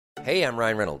Hey, I'm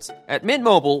Ryan Reynolds. At Mint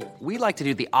Mobile, we like to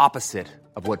do the opposite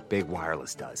of what Big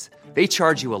Wireless does. They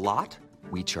charge you a lot,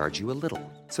 we charge you a little.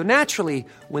 So naturally,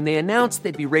 when they announced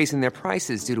they'd be raising their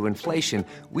prices due to inflation,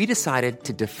 we decided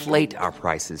to deflate our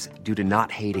prices due to not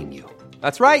hating you.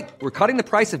 That's right. We're cutting the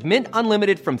price of Mint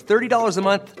Unlimited from $30 a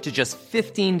month to just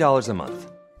 $15 a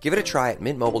month. Give it a try at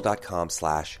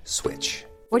mintmobile.com/switch.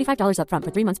 $45 up front for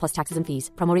 3 months plus taxes and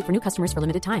fees. Promo rate for new customers for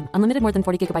limited time. Unlimited more than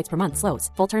 40 gigabytes per month. Slows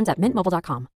full terms at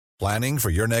mintmobile.com. Planning for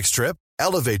your next trip?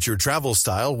 Elevate your travel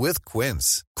style with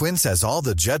Quince. Quince has all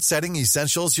the jet-setting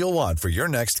essentials you'll want for your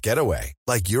next getaway,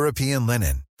 like European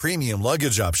linen, premium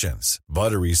luggage options,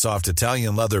 buttery soft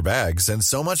Italian leather bags, and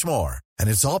so much more. And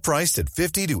it's all priced at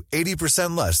 50 to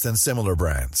 80% less than similar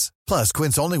brands. Plus,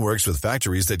 Quince only works with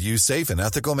factories that use safe and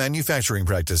ethical manufacturing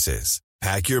practices.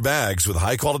 Pack your bags with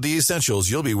high-quality essentials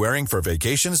you'll be wearing for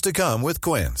vacations to come with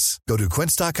Quince. Go to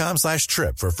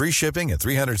quince.com/trip for free shipping and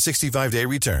 365-day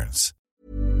returns.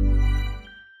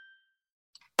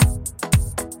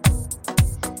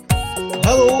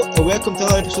 Hello and welcome to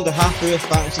another episode of Half Hour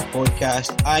Fantasy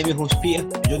Podcast. I'm your host Peter,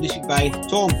 joined this week by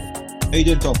Tom. How you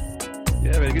doing, Tom?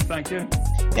 Yeah, very good, thank you.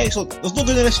 Excellent. There's no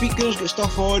doing this week, Gunner's got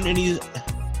stuff on and he's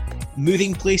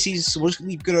moving places, so we're just going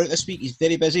to leave Gunner out this week. He's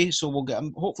very busy, so we'll get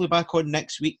him hopefully back on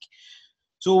next week.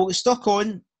 So stuck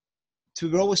on to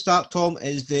where we always start, Tom,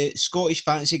 is the Scottish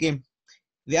fantasy game.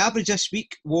 The average this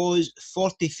week was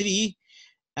 43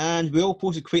 and we all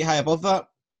posted quite high above that.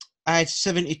 I had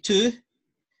 72,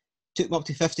 took them up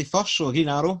to 51st, so a green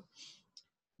arrow.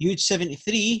 You had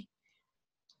 73,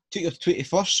 took you up to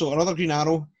 21st, so another green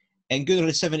arrow. And Gunnar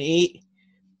had 78,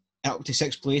 up to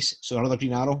 6th place, so another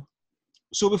green arrow.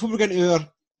 So before we get into our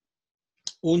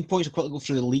own points, I'll quickly go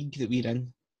through the league that we're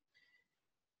in.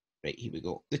 Right, here we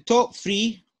go. The top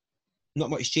three, not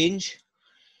much change.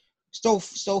 Still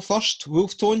first,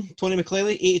 Wolftone, Tony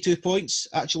McClelly, 82 points.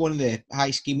 Actually one of the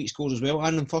highest game week scores as well,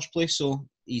 and in first place, so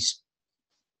he's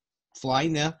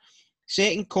flying there.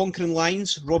 Second, Conquering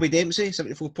Lions, Robbie Dempsey,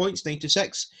 74 points,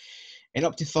 926. And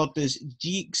up to third is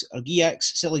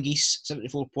GX, Silly Geese,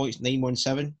 74 points,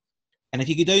 917. And if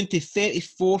you go down to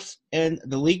 34th in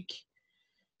the league,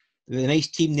 with a nice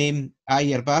team name,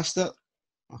 Ayer Bastard.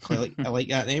 I like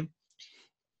that name.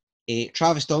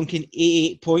 Travis Duncan,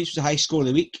 88 points, was the highest score of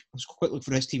the week. Let's go quick look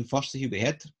for his team first to see what he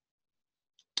had.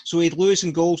 So he had Lewis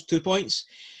in goals, 2 points.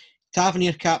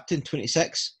 Tavernier captain,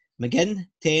 26. McGinn,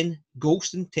 10.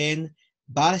 Golston, 10.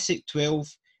 Barisic,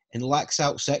 12. And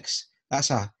Laxalt, 6. That's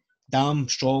a damn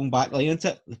strong back line, isn't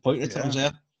it? The point returns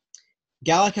there.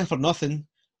 Gallagher for nothing.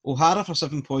 O'Hara for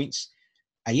 7 points.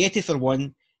 Ayeti for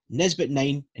 1. Nisbet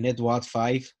 9. And Edward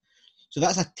 5. So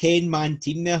that's a 10-man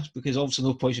team there, because obviously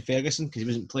no points for Ferguson because he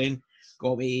wasn't playing.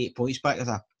 Got 88 points back. That's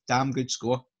a damn good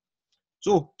score.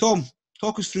 So, Tom,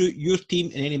 talk us through your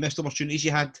team and any missed opportunities you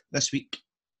had this week.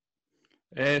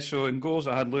 So in goals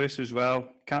I had Lewis as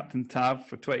well. Captain Tav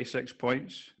for 26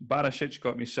 points. Barisic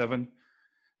got me 7.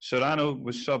 Serrano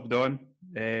was subbed on.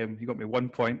 He got me 1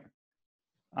 point.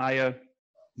 Ayer,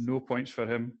 no points for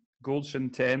him.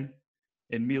 Goldson, 10.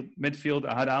 In midfield,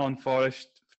 I had Alan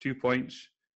Forrest for 2 points.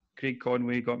 Craig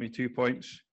Conway got me 2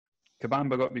 points.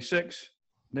 Kabamba got me 6.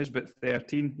 Nisbet,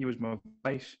 13. He was my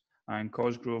vice. And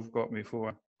Cosgrove got me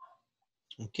 4.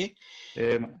 Okay.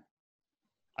 I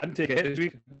didn't take a hit this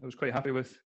week. I was quite happy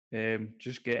with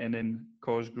just getting in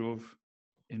Cosgrove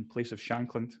in place of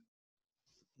Shankland.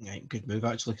 Right, good move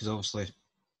actually, because obviously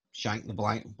Shank the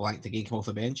blank again came off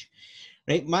the bench.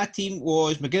 Right, my team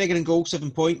was McGregor in goal, 7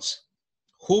 points.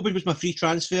 Hoban was my free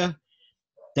transfer.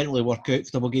 Didn't really work out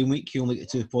for double game week. He only got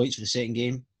 2 points for the second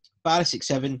game. Barisic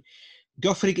 7.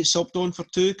 Guthrie gets subbed on for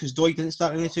 2 because Doig didn't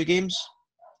start any 2 games.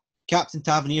 Captain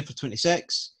Tavernier for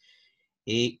 26.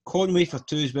 Conway for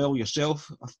 2 as well,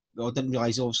 yourself. I didn't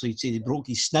realise, obviously, he'd say he broke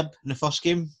his snib in the first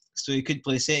game, so he couldn't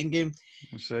play the second game.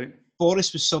 That's right.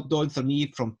 Forrest was subbed on for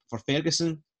me for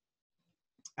Ferguson.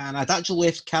 And I'd actually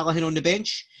left Callaghan on the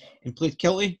bench and played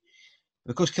Kilty.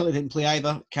 Because Kilty didn't play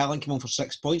either, Callaghan came on for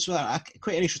 6 points. So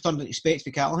quite a nice return to expect for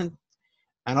Callaghan.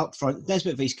 And up front,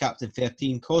 Nisbet vice-captain,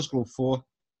 13. Cosgrove, 4.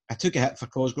 I took a hit for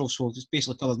Cosgrove, so just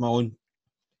basically covered my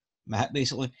hit,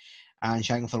 basically. And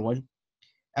Shanklin for 1.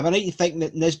 Am I right in thinking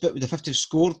that Nisbet would have 50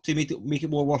 scored to make it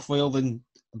more worthwhile than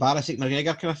Barisic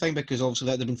McGregor kind of thing? Because obviously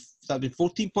that would have been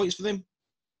 14 points for them.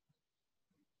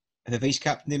 And the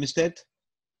vice-captain name instead?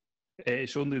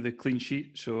 It's only the clean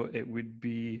sheet, so it would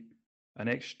be an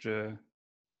extra.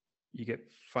 You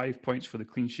get 5 points for the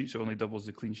clean sheet, so it only doubles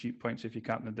the clean sheet points if you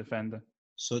captain the defender.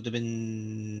 So it would have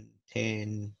been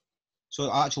 10. So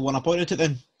I actually won a point out it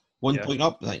then. 1 point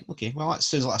up. Like, okay, well, that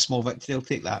sounds like a small victory. I'll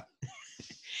take that.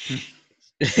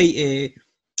 Right,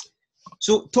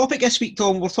 So, topic this week,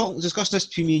 Tom, we're discussing this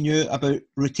between me and you about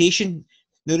rotation.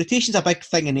 Now, rotation's a big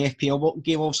thing in the FPL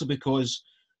game, also because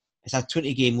it's a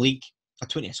 20-game league, a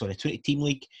 20-team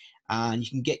league, and you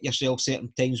can get yourself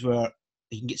certain times where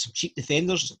you can get some cheap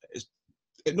defenders.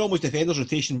 It normally defenders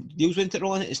rotation deals with it,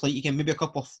 rolling. It's like you can maybe a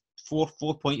couple of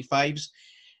 4.5s,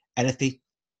 and if they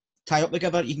tie up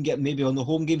together, you can get maybe on the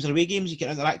home games or away games, you can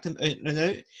interact them out and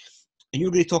out. And you're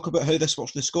going to talk about how this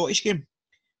works in the Scottish game.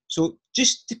 So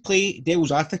just to play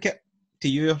devil's advocate to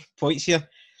your points here,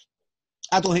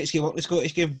 I don't think it's going to work in the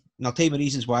Scottish game, and I'll tell you my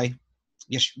reasons why.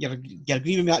 You're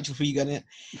agreeing with me actually before you get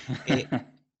in it.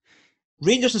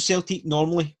 Rangers and Celtic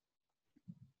normally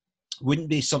wouldn't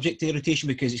be subject to rotation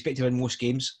because they expect to win most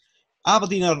games.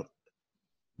 Aberdeen are the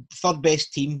third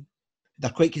best team.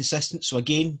 They're quite consistent. So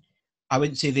again, I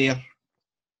wouldn't say they're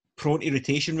prone to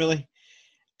rotation really.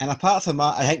 And apart from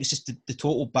that, I think it's just the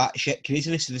total batshit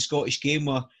craziness of the Scottish game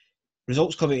where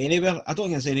results come out anywhere. I don't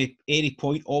think there's any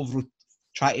point of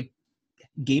trying to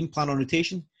game plan on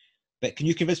rotation. But can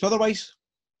you convince me otherwise?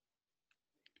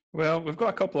 Well, we've got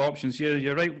a couple of options here.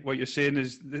 You're right. What you're saying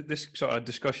is this sort of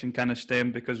discussion kind of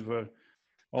stemmed because we're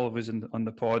all of us on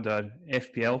the pod are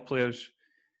FPL players.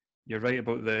 You're right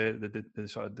about the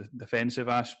sort of the defensive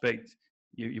aspect.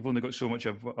 You've only got so much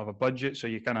of a budget, so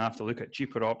you kind of have to look at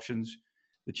cheaper options.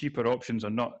 The cheaper options are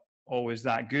not always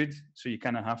that good, so you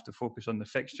kind of have to focus on the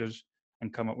fixtures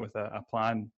and come up with a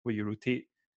plan where you rotate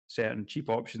certain cheap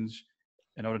options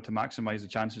in order to maximise the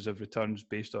chances of returns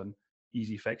based on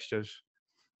easy fixtures.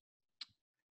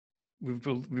 We've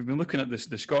been looking at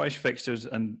the Scottish fixtures,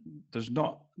 and there's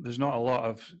not a lot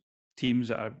of teams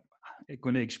that are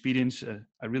going to experience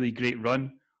a really great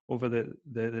run over the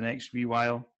next wee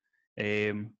while.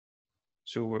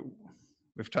 So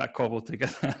we've tried to cobble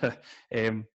together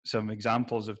some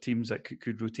examples of teams that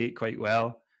could rotate quite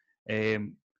well.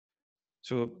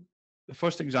 So the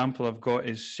first example I've got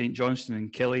is St Johnstone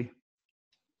and Killie,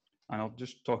 and I'll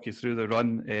just talk you through the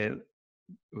run,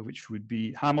 which would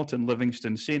be Hamilton,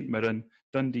 Livingston, St Mirren,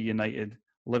 Dundee United,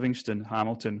 Livingston,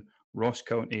 Hamilton, Ross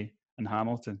County and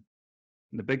Hamilton.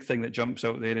 And the big thing that jumps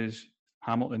out there is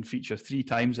Hamilton feature 3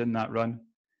 times in that run.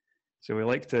 So we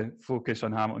like to focus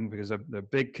on Hamilton because they're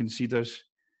big conceders.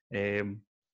 Who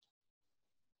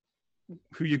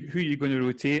you going to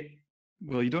rotate?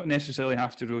 Well, you don't necessarily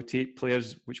have to rotate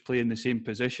players which play in the same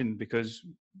position because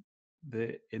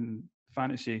in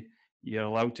fantasy you're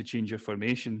allowed to change your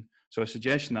formation. So a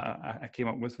suggestion that I came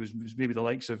up with was maybe the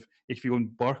likes of, if you own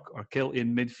Burke or Kilty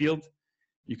in midfield,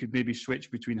 you could maybe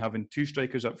switch between having 2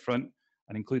 strikers up front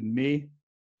and including May,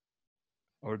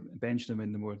 or bench them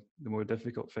in the more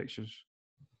difficult fixtures.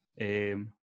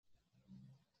 In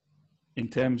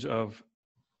terms of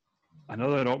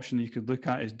another option you could look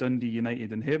at is Dundee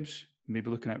United and Hibs, maybe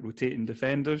looking at rotating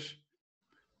defenders.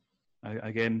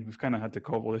 Again, we've kind of had to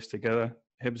cobble this together.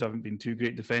 Hibs haven't been too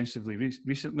great defensively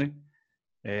recently,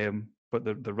 but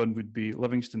the run would be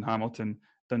Livingston, Hamilton,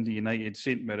 Dundee United,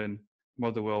 St Mirren,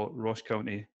 Motherwell, Ross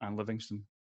County and Livingston.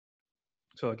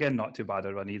 So again, not too bad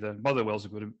a run either. Motherwell's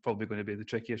probably going to be the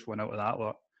trickiest one out of that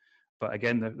lot. But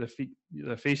again,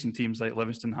 they're facing teams like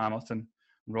Livingston, Hamilton,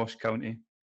 Ross County,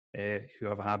 who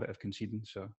have a habit of conceding.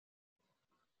 So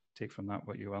take from that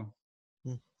what you will.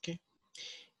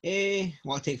 Okay.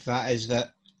 What I take from that is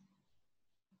that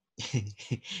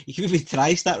you can maybe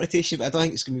try start rotation, but I don't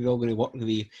think it's going to be all going to work the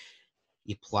way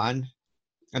you plan.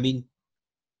 I mean,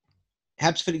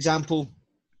 Hibs, for example,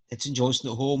 it's St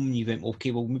Johnstone at home, and you went,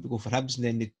 okay, we'll maybe go for Hibs, and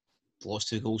then they lost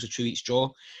 2 goals, a 2-each draw.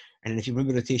 And then if you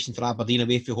remember rotation for Aberdeen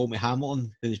away from home to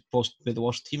Hamilton, who was possibly the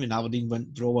worst team, and Aberdeen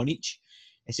went draw 1 each.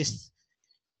 It's just,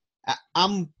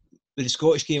 with the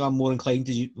Scottish game, I'm more inclined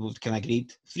to kind of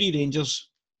grade 3 Rangers,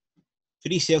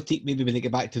 3 Celtic, maybe when they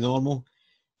get back to normal,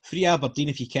 3 Aberdeen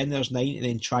if you can, there's 9, and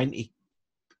then trying to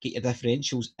get your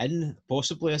differentials in,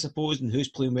 possibly, I suppose, and who's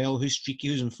playing well, who's streaky,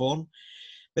 who's in form.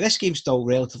 But this game's still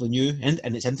relatively new, and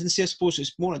in its infancy, I suppose.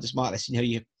 It's more just a matter of seeing how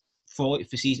you follow it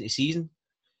from season to season.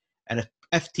 And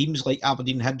if teams like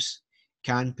Aberdeen and Hibs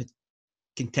can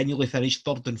continually finish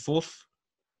 3rd and 4th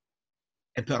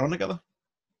and put it on together.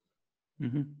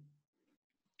 Mm-hmm.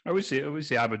 I would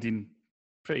say Aberdeen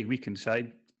pretty weak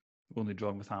inside, only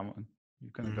drawn with Hamilton.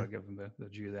 You've kind of got to give them their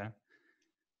due there.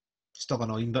 Still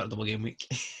annoying bit of double game week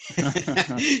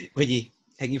when you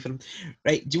hanging for them.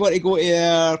 Right, do you want to go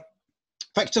to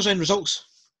fixtures and results?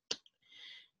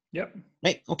 Yep.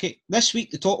 Right, okay. This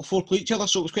week the top 4 play each other,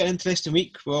 so it was quite an interesting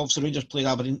week. Well, obviously Rangers played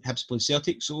Aberdeen, Hibs played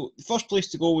Celtic. So the first place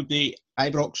to go would be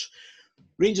Ibrox.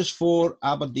 Rangers 4,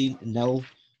 Aberdeen 0.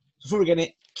 Before we get in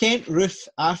it, Kent, Ruth,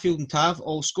 Arfield and Tav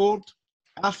all scored.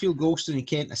 Arfield, Golston and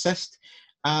Kent assist.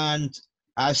 And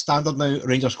As standard now,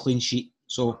 Rangers clean sheet.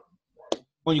 So,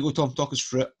 when you go, Tom, talk us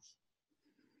through it.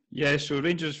 Yeah, so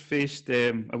Rangers faced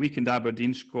a weakened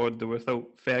Aberdeen squad. They were without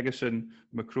Ferguson,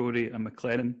 McCrory and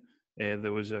McLennan.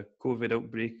 There was a COVID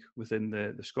outbreak within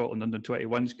the Scotland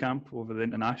under-21s camp over the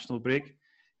international break.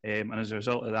 And as a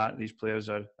result of that, these players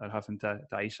are having to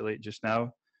isolate just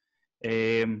now.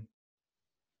 It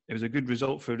was a good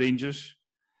result for Rangers.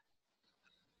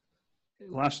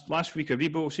 Last week,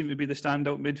 Aribo seemed to be the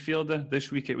standout midfielder.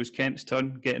 This week, it was Kent's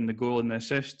turn, getting the goal and the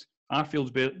assist.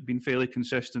 Arfield's been fairly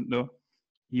consistent, though.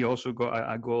 He also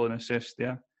got a goal and assist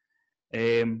there.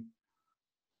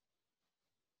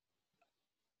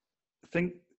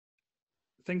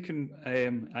 Thinking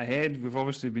ahead, we've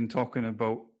obviously been talking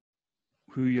about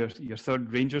who your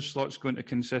third Rangers slot's going to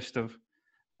consist of,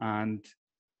 and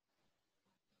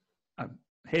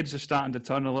heads are starting to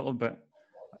turn a little bit.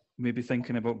 Maybe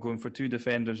thinking about going for two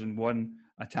defenders and one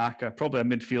attacker, probably a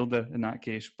midfielder in that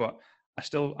case. But I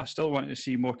still want to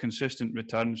see more consistent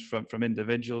returns from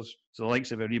individuals. So the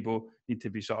likes of Aribo need to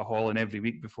be sort of hauling every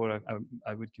week before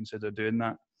I would consider doing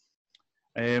that.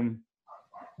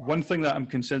 One thing that I'm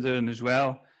considering as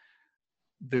well,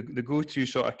 the go-to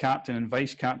sort of captain and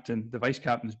vice-captain, the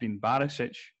vice-captain's been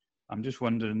Barisic. I'm just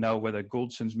wondering now whether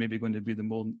Goldson's maybe going to be the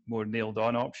more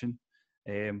nailed-on option,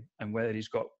 and whether he's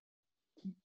got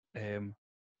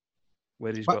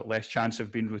got less chance of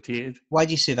being rotated. Why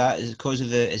do you say that? Is it because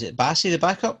of is it Bassey, the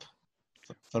backup?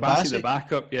 For Bassey, the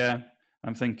backup, yeah.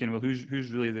 I'm thinking, well,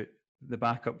 who's really the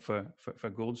backup for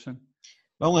Goldson?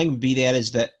 Well, one thing would be there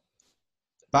is that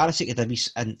Barisic had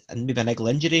and maybe a niggle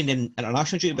injury and then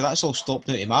international duty, but that's all stopped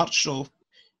out in March. So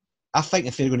I think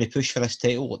if they're going to push for this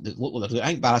title, look what they're doing. I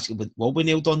think Barisic will be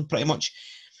nailed on pretty much.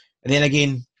 And then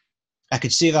again, I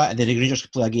could say that, and then the Rangers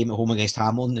could play a game at home against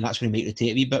Hamilton, and that's when he might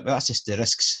rotate a wee bit, but that's just the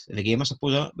risks of the game, I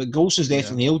suppose. But Golson's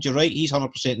definitely nailed, you're right, he's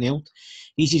 100% nailed.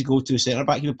 He's his go-to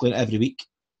centre-back, he'll be playing it every week.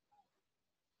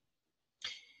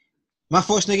 My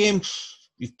thoughts in the game,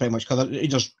 we've pretty much covered.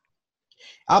 Rangers,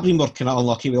 Aberdeen were kind of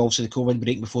unlucky with obviously the COVID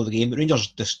break before the game, but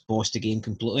Rangers just bossed the game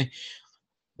completely.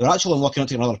 They were actually unlucky not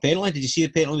to get another penalty. Did you see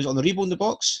the penalty was on the rebound in the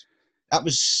box? That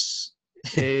was...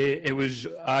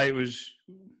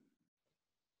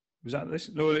 Was that this?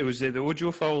 No, it was the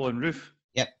Ojo foul on Roof.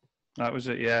 Yep. That was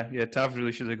it, yeah. Yeah, Tav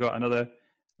really should have got another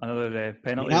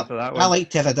penalty for that one. I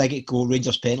like to have a dig at goal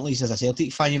Rangers penalties as a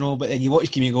Celtic fan, but then you watch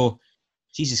the game and go,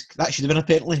 Jesus, that should have been a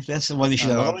penalty. That's the one they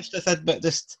should have arranged with it, but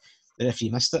just the referee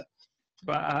missed it.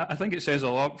 But I think it says a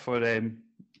lot for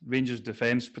Rangers'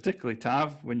 defence, particularly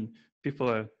Tav, when people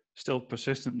are still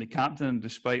persistently captaining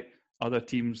despite other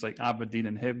teams like Aberdeen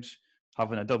and Hibs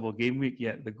having a double game week,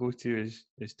 yet the go-to is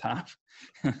Tav.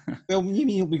 Well,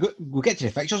 we'll get to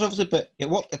the fixtures, obviously, but it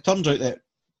worked. It turns out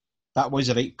that was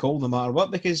the right call no matter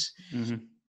what, because,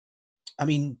 I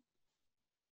mean,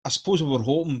 I suppose we were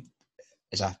hoping,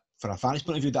 for a fan's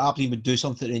point of view, that Aberdeen would do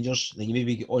something to Rangers, then you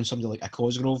maybe get on somebody like a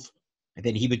Cosgrove, and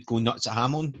then he would go nuts at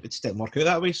Hamilton. It didn't work out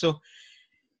that way, so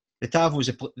the Tav was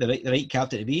the right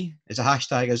captain to be. As a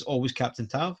hashtag is always Captain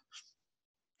Tav.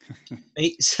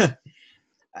 Right, so...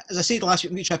 As I said last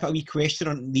week, I'm going to try to put a wee question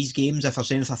on these games if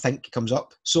there's anything I think comes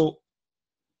up. So,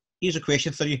 here's a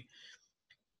question for you.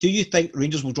 Do you think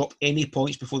Rangers will drop any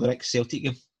points before the next Celtic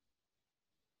game?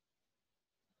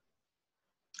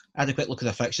 I had a quick look at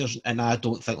the fixtures, and I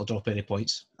don't think they'll drop any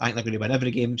points. I think they're going to win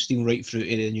every game, steam right through to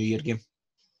the New Year game.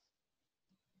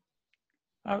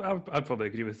 I'd probably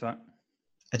agree with that.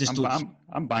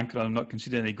 I'm banking on not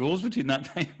conceding any goals between that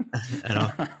time. I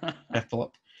know. Ripple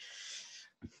up.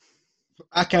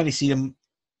 I can't see them.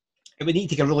 It would need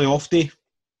to take a really off day.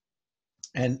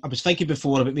 And I was thinking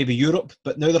before about maybe Europe,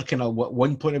 but now they're kind of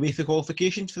 1 point away for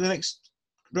qualifications for the next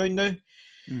round now.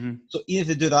 Mm-hmm. So even if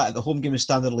they do that at the home game with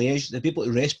Standard Liège, they'll be able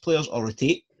to rest players or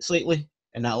rotate slightly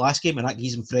in that last game, and that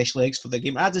gives them fresh legs for the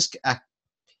game.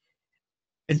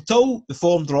 Until the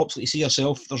form drops, like you see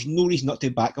yourself, there's no reason not to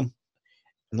back them.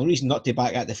 And no reason not to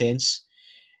back that defence.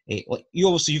 Like you've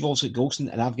obviously got Golson,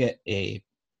 and I've got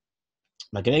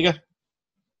McGregor.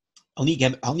 I'll need to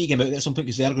get him out there at some point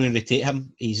because they're going to rotate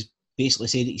him. He's basically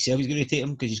said it himself he's going to rotate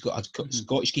him because he's got a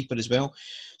Scottish keeper as well.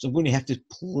 So I'm going to have to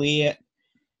play it.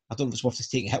 I don't know if it's worth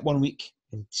just taking a hit 1 week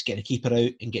and just getting a keeper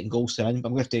out and getting goals in, but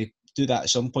I'm going to have to do that at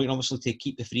some point, obviously, to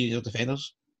keep the three of the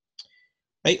defenders.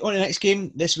 Right, on to the next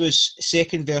game. This was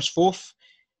second versus fourth.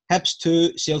 Hibs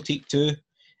 2, Celtic 2,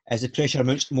 as the pressure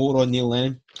mounts more on Neil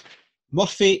Lennon.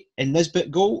 Murphy and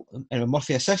Nisbet goal, and a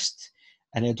Murphy assist,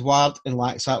 and Edouard and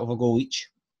Laxalt with a goal each.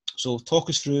 So talk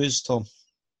us through us, Tom.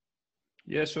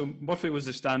 Yeah, so Murphy was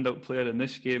the standout player in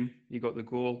this game. He got the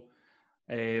goal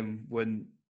when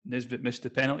Nisbet missed the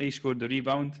penalty, scored the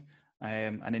rebound,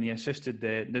 and then he assisted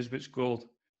Nisbet's goal,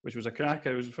 which was a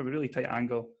cracker. It was from a really tight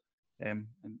angle, and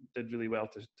did really well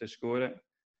to score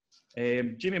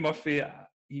it. Jamie Murphy,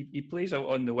 he plays out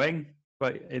on the wing,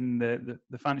 but in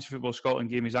the Fantasy Football Scotland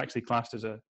game, he's actually classed as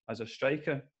a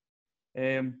striker.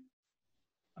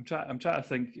 I'm trying to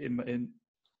think in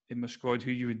my squad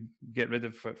who you would get rid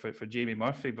of for Jamie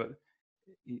Murphy, but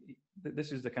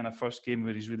this is the kind of first game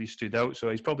where he's really stood out. So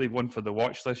he's probably one for the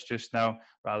watch list just now,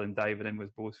 rather than diving in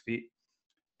with both feet.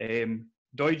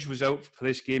 Doig was out for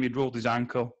this game. He'd rolled his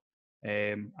ankle,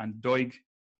 and Doig,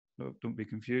 no, don't be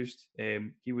confused,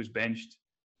 he was benched,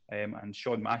 and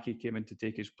Sean Mackey came in to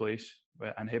take his place,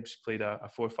 and Hibs played a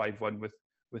 4-5-1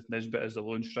 with Nisbet as the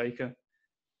lone striker.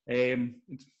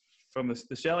 From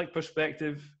the Celtic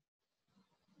perspective,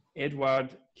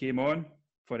 Edouard came on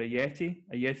for Ajeti.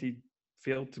 Ajeti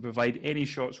failed to provide any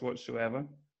shots whatsoever.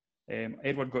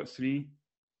 Edouard got 3,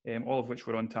 all of which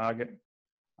were on target,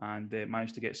 and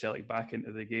managed to get Celtic back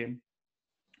into the game.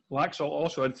 Laxalt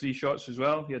also had 3 shots as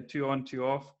well. He had 2 on, 2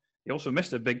 off. He also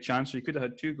missed a big chance, so he could have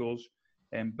had 2 goals,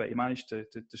 but he managed to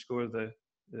score the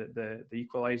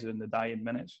equaliser in the dying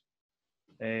minutes.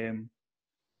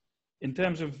 In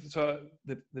terms of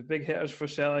the big hitters for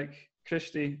Celtic,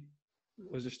 Christie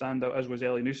was a standout, as was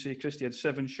Elyounoussi. Christie had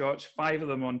 7 shots, 5 of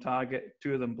them on target,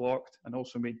 2 of them blocked, and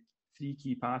also made 3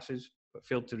 key passes, but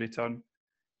failed to return.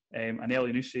 And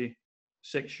Elyounoussi,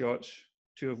 6 shots,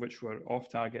 2 of which were off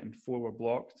target and 4 were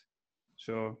blocked.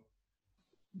 So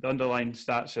the underlying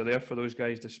stats are there for those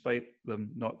guys, despite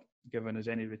them not giving us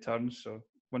any returns. So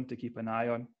one to keep an eye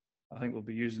on. I think we'll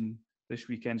be using this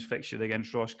weekend's fixture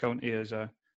against Ross County as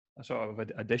a sort of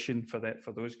addition for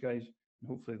those guys. And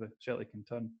hopefully the Celtic can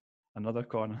turn another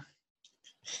corner.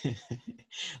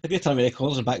 A good time when the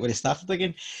callers are back where they started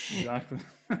again. Exactly.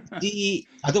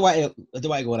 I don't want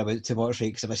to go on about too much, right?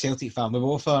 Because I'm a Celtic fan. We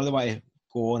both are. I don't want to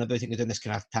go on about it. We're doing this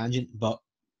kind of tangent, but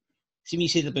see me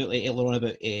said about earlier on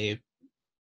about Jetty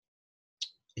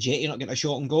not getting a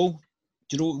shot on goal.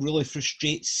 Do you know what really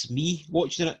frustrates me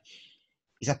watching it?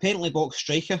 He's a penalty box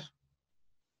striker,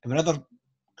 and whenever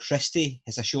Christie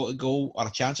has a shot at goal or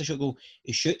a chance of shot at goal,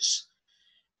 he shoots.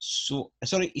 So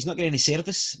sorry, he's not getting any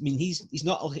service. I mean, he's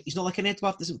not like an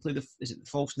Edouard. Doesn't play the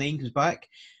false 9, comes back.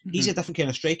 Mm-hmm. He's a different kind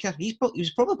of striker. He was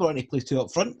probably brought in to play 2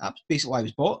 up front. That's basically why he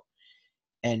was bought,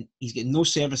 and he's getting no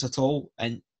service at all.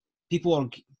 And people are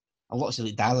a lot of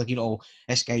like dialogue, you know,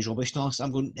 this guy's rubbish. And all this.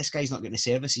 I'm going, this guy's not getting the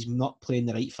service. He's not playing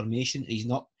the right formation. He's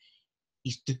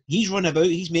running about.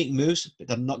 He's making moves, but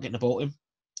they're not getting the ball to him.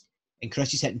 And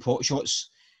Christie's hitting pot shots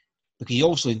because he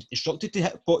also instructed to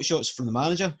hit pot shots from the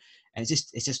manager. And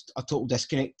it's just a total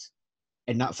disconnect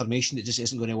in that formation that just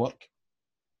isn't going to work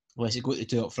unless you go to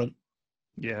 2 up front.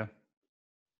 Yeah.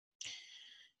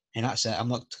 And that's it. I'm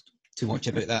not too much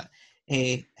about that.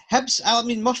 Hibs, I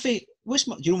mean, Murphy, do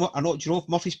you know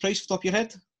Murphy's price off the top of your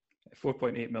head?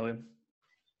 4.8 million.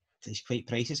 He's quite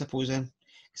pricey, I suppose, then.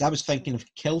 Because I was thinking if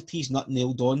Kiltie's not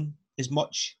nailed on as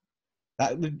much,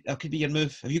 that could be your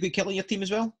move. Have you got Kiltie in your team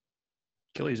as well?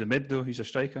 Kiltie's a mid, though. He's a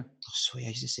striker. Oh, sorry,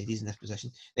 I just said he's in this position.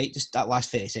 Right, just that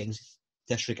last 30 seconds,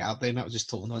 disregard them. That was just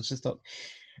total nonsense talk.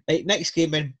 Right, next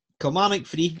game then. Kilmarnock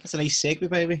 3. That's a nice segue,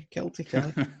 by the way.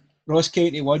 Kiltie. Ross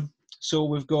County 1. So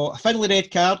we've got a Finlay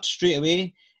red card straight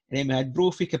away. And then we had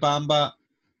Brophy, Kabamba,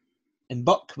 and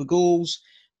Buck with goals.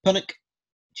 Pinnock,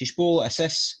 Chispola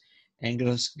assists. And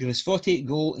Grisfotti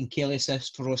goal and Kelly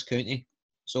assist for Ross County.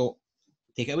 So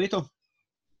take it away, Tom.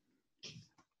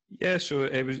 Yeah, so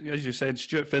it was, as you said,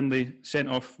 Stuart Findlay sent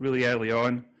off really early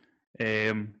on.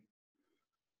 It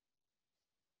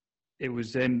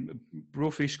was then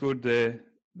Brophy scored the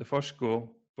first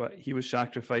goal, but he was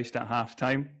sacrificed at half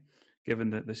time, given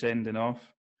the sending off.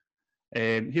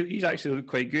 He's actually looked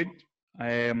quite good.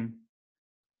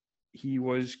 He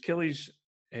was Killy's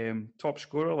top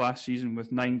scorer last season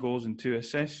with 9 goals and 2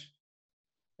 assists.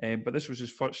 But this was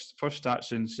his first start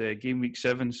since game week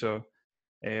 7, so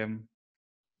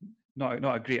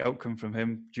not a great outcome from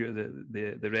him due to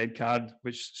the red card,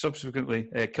 which subsequently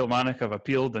Kilmarnock have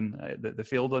appealed, and they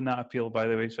failed on that appeal, by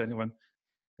the way. So anyone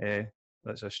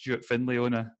that's a Stuart Findlay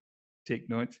owner, take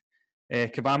note.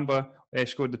 Kabamba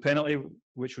scored the penalty,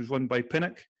 which was won by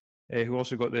Pinnock, who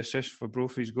also got the assist for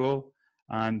Brophy's goal,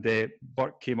 and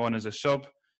Burke came on as a sub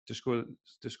to score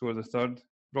the third.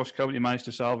 Ross County managed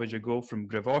to salvage a goal from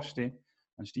Grivosti,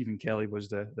 and Stephen Kelly was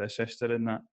the assister in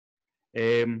that.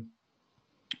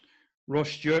 Ross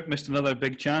Stewart missed another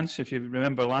big chance. If you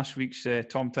remember last week's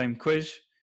Tom Time quiz,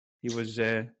 he was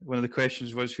one of the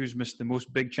questions was who's missed the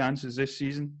most big chances this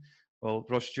season. Well,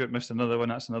 Ross Stewart missed another one.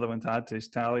 That's another one to add to his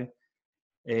tally.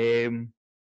 And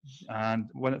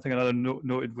one thing another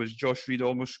noted was Josh Reid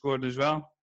almost scored as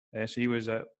well. So he was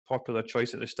a popular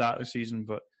choice at the start of the season,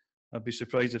 but I'd be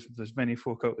surprised if there's many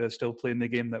folk out there still playing the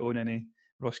game that own any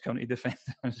Ross County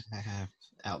defenders.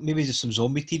 Maybe just some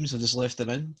zombie teams have just left it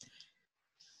in.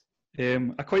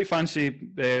 I quite fancy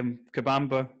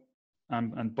Kabamba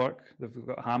and Burke. They've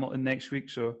got Hamilton next week,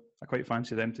 so I quite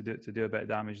fancy them to do a bit of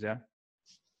damage there.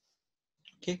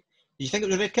 Okay. Did you think it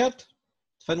was a red card?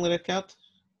 Finally, red card?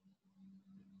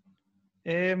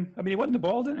 I mean, he won the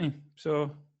ball, didn't he?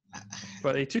 So,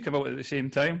 but he took him out at the same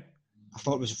time. I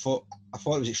thought it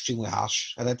was extremely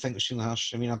harsh. I did think it was extremely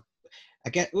harsh. I mean, I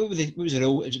get what was the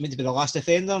rule? It was meant to be the last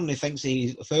defender, and he thinks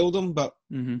he fouled him, but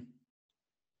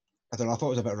I don't know. I thought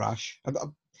it was a bit rash.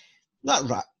 Not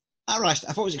rash.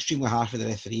 I thought it was extremely harsh for the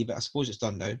referee, but I suppose it's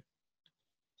done now.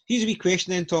 Here's a wee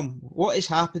question then, Tom. What has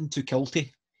happened to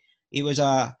Kiltie? He was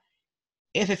a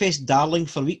FFS darling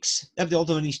for weeks. Every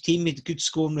other in his team made good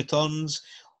scoring returns.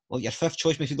 Well, your fifth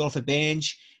choice midfielder off the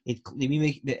bench. He'd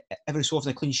make every so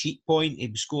often a clean sheet point.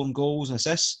 He'd be scoring goals and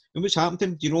assists. And what's happened to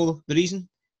him? Do you know the reason?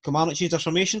 Kilmarnock changed their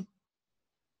formation?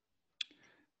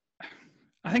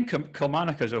 I think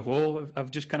Kilmarnock as a whole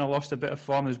have just kind of lost a bit of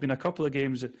form. There's been a couple of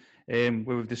games where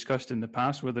we've discussed in the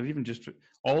past where they've even just,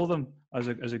 all of them as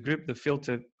a group, they've failed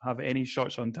to have any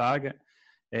shots on target.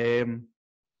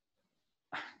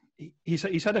 He's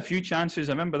had a few chances.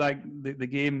 I remember that the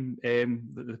game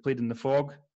that they played in the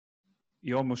Fog.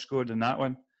 He almost scored in that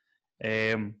one.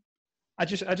 I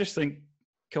just think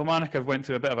Kilmarnock have went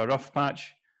through a bit of a rough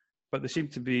patch, but they seem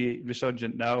to be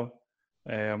resurgent now.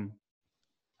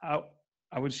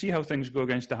 I would see how things go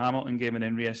against the Hamilton game and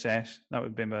then reassess. That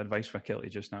would be my advice for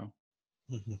Kiltie just now.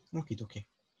 Okay.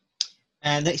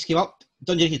 And next game up,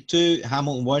 Dundee United 2,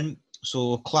 Hamilton 1.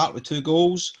 So Clark with 2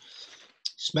 goals.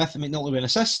 Smith and McNulty with an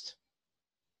assist.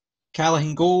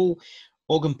 Callaghan goal.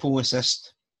 Ogdenpo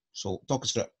assist. So talk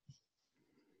us through it.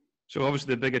 So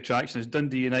obviously the big attraction is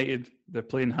Dundee United. They're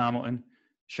playing Hamilton.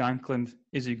 Shankland,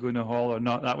 is he going to haul or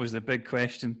not? That was the big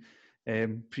question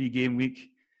pre-game week.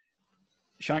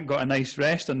 Shank got a nice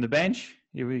rest on the bench.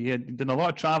 He had done a lot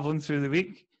of travelling through the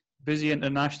week. Busy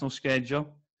international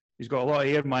schedule. He's got a lot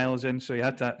of air miles in, so he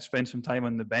had to spend some time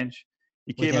on the bench.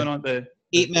 He came in on the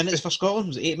 8 minutes for Scotland.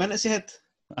 Was it 8 minutes he had?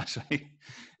 That's right.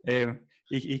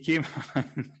 He came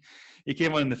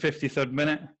on in the 53rd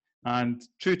minute, and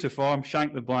true to form,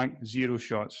 Shank the blank, 0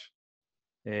 shots.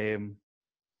 If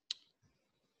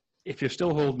you're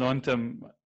still holding on to him,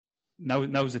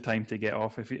 now's the time to get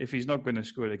off. If he's not going to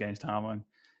score against Hamilton,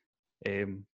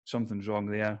 something's wrong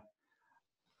there.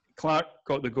 Clark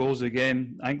got the goals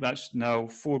again. I think that's now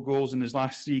 4 goals in his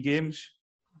last 3 games.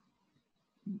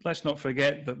 Let's not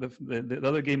forget that the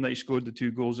other game that he scored the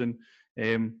 2 goals in,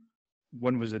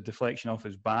 one was a deflection off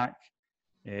his back.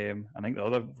 I think the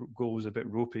other goal was a bit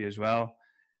ropey as well.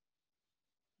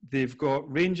 They've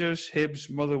got Rangers, Hibs,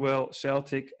 Motherwell,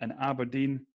 Celtic and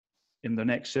Aberdeen in their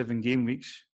next 7 game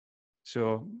weeks.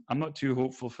 So I'm not too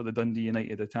hopeful for the Dundee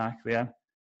United attack there.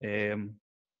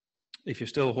 If you're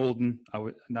still holding, I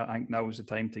think now is the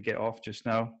time to get off just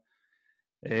now.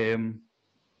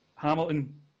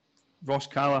 Hamilton, Ross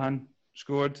Callaghan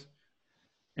scored,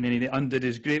 and then he undid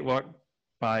his great work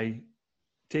by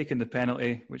taking the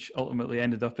penalty, which ultimately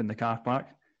ended up in the car park.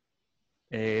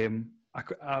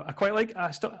 I quite like.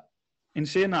 In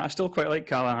saying that, I still quite like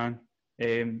Callaghan.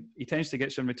 He tends to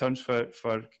get some returns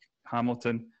for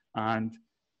Hamilton, and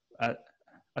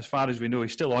as far as we know,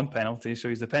 he's still on penalties, so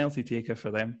he's the penalty taker for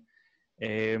them.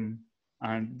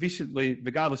 And recently,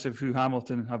 regardless of who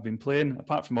Hamilton have been playing,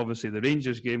 apart from obviously the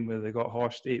Rangers game where they got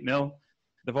horsed 8-0,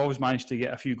 they've always managed to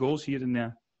get a few goals here and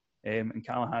there. And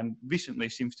Callaghan recently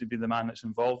seems to be the man that's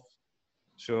involved.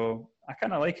 So I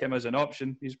kind of like him as an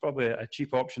option. He's probably a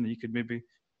cheap option that you could maybe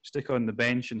stick on the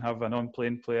bench and have an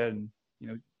on-playing player and,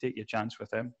 take your chance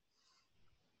with him.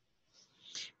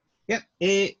 Yeah,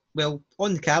 well,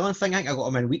 on the Callaghan thing, I think I got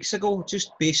him in weeks ago,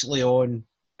 just basically on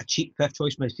a cheap 5th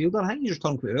choice midfielder. I think he's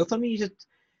returned quite well for me. It's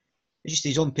just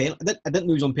he's on penalty. I didn't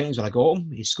know he was on penalties when I got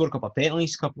him. He scored a couple of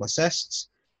penalties, a couple of assists.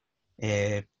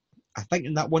 I think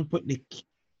in that one point, I think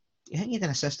he had an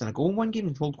assist and a goal in one game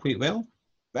and pulled quite well.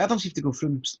 But everything seems to go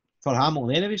through for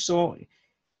Hamilton anyway, so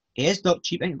he is not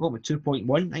cheap. I think he got him at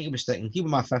 2.1. I think he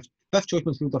was my fifth choice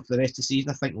midfielder for the rest of the season,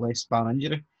 I think, less bar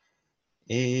injury.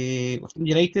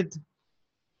 United,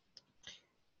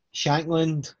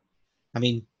 Shankland, I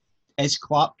mean, is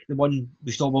Clark the one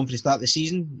we still want for the start of the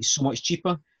season? He's so much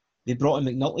cheaper. They brought in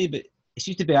McNulty, but it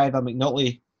seems to be either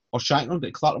McNulty or Shankland,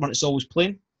 but Clark the one that's always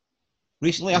playing.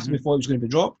 Recently, after we thought he was going to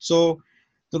be dropped, so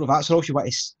don't know if that's all. If you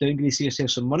want to downgrade, save yourself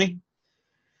some money.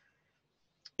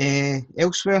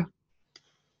 Elsewhere,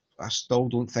 I still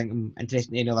don't think I'm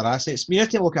interested in any other assets. I mean,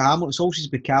 if you look at Hamilton, it's always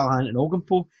been Callaghan and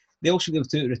Ogdenpo. they also give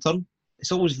two to return.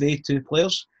 It's always they two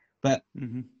players, but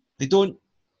they don't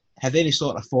have any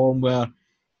sort of form where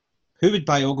who would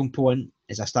buy Ogumpo in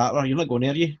as a starter? You're not going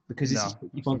near you because he's just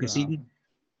keep on conceding.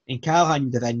 And Callahan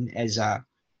you'd have in as a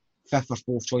fifth or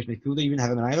fourth choice midfielder. You wouldn't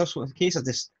have him in either. So in the case of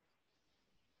this,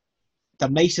 they're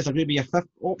nice if they're going to be a fifth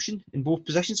option in both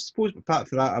positions, I suppose. But apart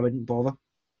from that, I wouldn't bother.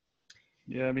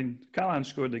 Yeah, I mean, Callahan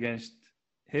scored against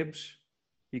Hibs.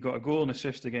 He got a goal and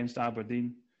assist against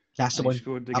Aberdeen. That's the one. He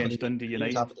scored against Dundee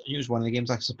United. It was one of the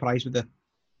games I was surprised with the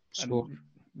score.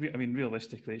 I mean,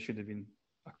 realistically, it should have been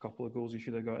a couple of goals he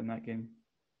should have got in that game.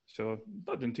 So,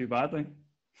 not doing too badly.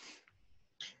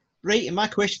 Right, and my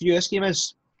question for you this game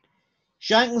is,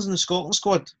 Shankland's in the Scotland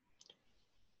squad,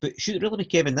 but should it really be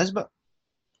Kevin Nisbet?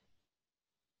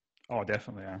 Oh,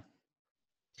 definitely, yeah.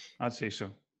 I'd say so.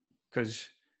 Because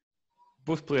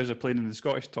both players are playing in the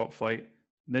Scottish top flight.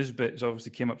 Nisbet has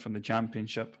obviously came up from the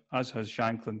Championship, as has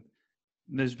Shankland.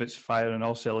 Nisbet's firing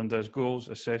all cylinders, goals,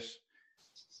 assists.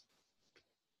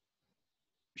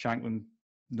 Shankland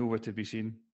nowhere to be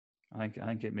seen. I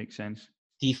think it makes sense.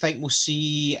 Do you think we'll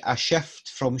see a shift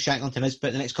from Shankland to Nisbet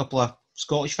in the next couple of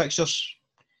Scottish fixtures?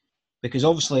 Because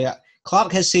obviously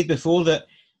Clark has said before that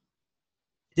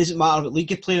it doesn't matter what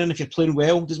league you're playing in. If you're playing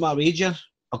well, it doesn't matter what age you're,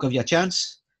 I'll give you a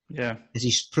chance. Yeah. As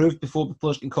he's proved before, the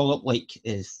players can call up like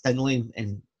Finlay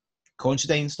and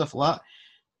Considine and stuff like that.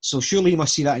 So surely you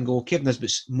must see that and go, Kevin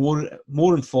Nisbet's more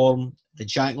in form than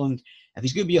Shankland. If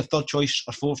he's going to be a third choice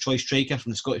or fourth choice striker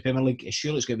from the Scottish Premier League,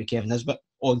 surely it's going to be Kevin Nisbet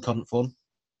on current form.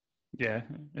 Yeah,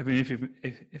 I mean,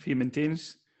 if he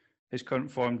maintains his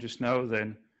current form just now,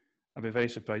 then I'd be very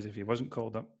surprised if he wasn't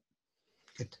called up.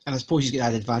 Good. And I suppose he's got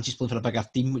added advantage playing for a bigger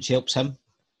team, which helps him.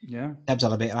 Yeah. Hibs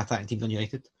are a better attacking team than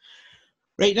United.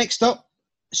 Right, next up,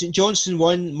 St Johnstone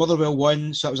won, Motherwell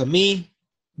won. So that was a May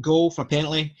goal for a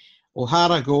penalty,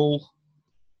 O'Hara goal.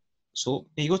 So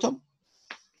there you go, Tom.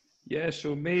 Yeah,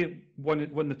 so May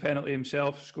won the penalty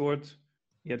himself, scored.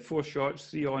 He had 4 shots,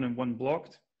 3 on and 1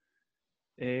 blocked.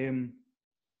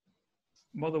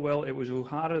 Motherwell, it was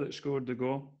O'Hara that scored the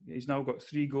goal. He's now got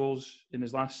 3 goals in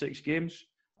his last 6 games.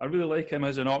 I really like him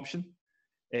as an option.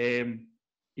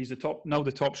 He's the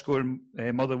top scorer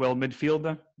Motherwell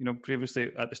midfielder. You know,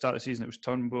 previously at the start of the season it was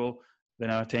Turnbull. Then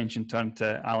our attention turned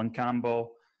to Alan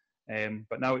Campbell.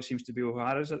 But now it seems to be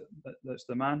O'Hara that's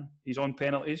the man. He's on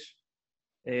penalties.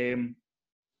 The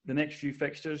next few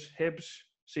fixtures: Hibs,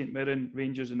 St Mirren,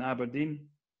 Rangers, and Aberdeen.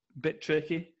 Bit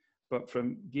tricky, but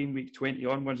from game week 20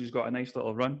 onwards, he's got a nice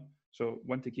little run. So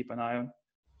one to keep an eye on.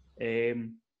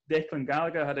 Declan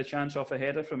Gallagher had a chance off a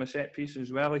header from a set piece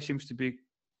as well. He seems to be,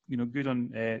 good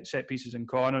on set pieces and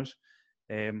corners.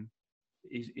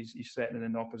 He's threatening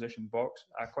in the opposition box.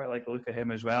 I quite like the look of him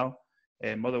as well.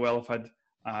 Motherwell have had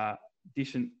a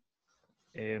decent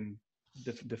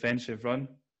defensive run.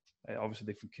 Obviously,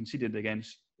 they've conceded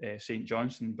against St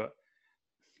Johnstone, but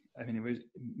I mean, it was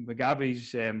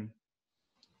Mugabe's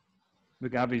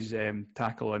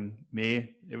tackle in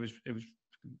May. It was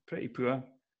pretty poor.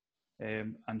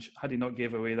 And had he not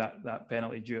gave away that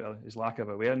penalty due to his lack of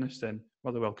awareness, then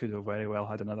Motherwell could have very well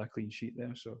had another clean sheet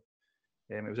there. So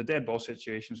it was a dead ball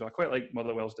situation. So I quite like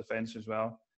Motherwell's defence as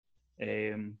well.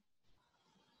 They've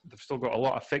still got a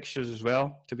lot of fixtures as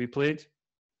well to be played,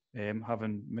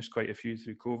 having missed quite a few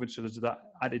through COVID. So there's that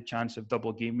added chance of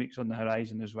double game weeks on the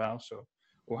horizon as well. So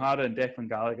O'Hara and Declan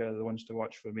Gallagher are the ones to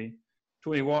watch for me.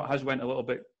 Tony Watt has went a little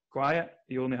bit quiet.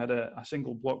 He only had a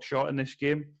single block shot in this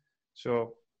game.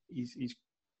 So he's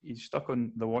stuck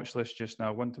on the watch list just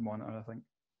now. One to monitor, I think.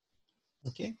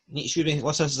 Okay. Neat shooting.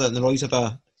 Listeners, the noise of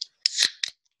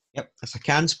it's a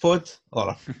cans pod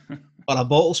or a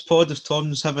bottles pod if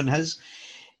Tom's having his.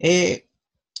 The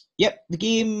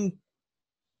game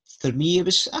for me I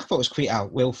thought it was quite a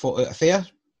well thought out affair.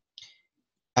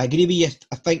 I agree with you.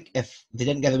 I think if they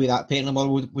didn't give away that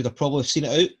penalty, would have probably seen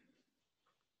it out.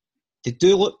 They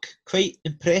do look quite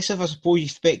impressive. I suppose you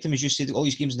expect them, as you said, all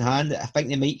these games in hand. I think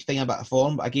they might find a bit of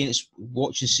form, but again, it's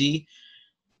watch and see.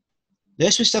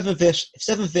 This was 7th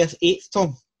versus 8th,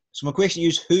 Tom. So my question to you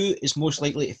is, who is most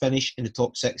likely to finish in the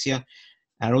top 6 here?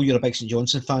 And I know you're a big St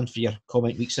Johnstone fan for your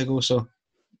comment weeks ago, so...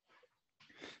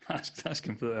 That's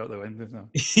completely out the window now.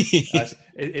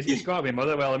 It's got to be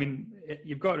Motherwell. I mean,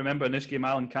 you've got to remember in this game,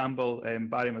 Alan Campbell and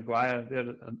Barry Maguire,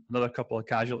 they're another couple of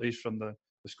casualties from the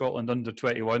Scotland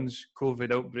under-21s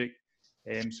COVID outbreak.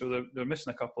 So they're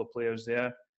missing a couple of players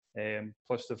there.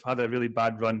 Plus, they've had a really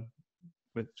bad run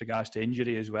with regards to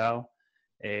injury as well.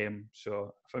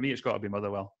 So for me, it's got to be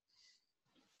Motherwell.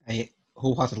 I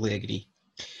wholeheartedly agree.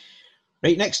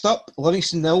 Right, next up,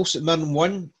 Livingston 0, St Mirren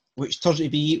 1, which turns out to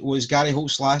be was Gary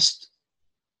Holt's last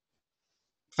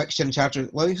fixture in charge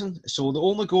of Livingston. So the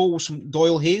only goal was from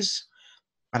Doyle Hayes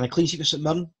and a clean sheet for St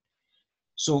Mirren.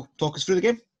 So talk us through the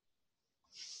game.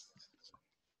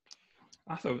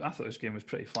 I thought this game was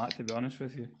pretty flat, to be honest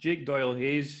with you. Jake Doyle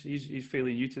Hayes, he's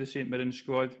fairly new to the St Mirren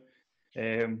squad.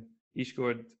 He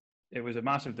scored. It was a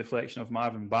massive deflection of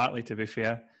Marvin Bartley, to be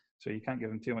fair, so you can't give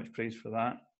him too much praise for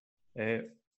that.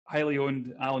 Highly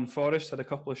owned Alan Forrest had a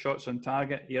couple of shots on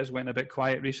target. He has went a bit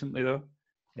quiet recently, though.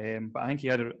 But I think he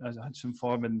had some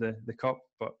form in the Cup.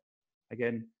 But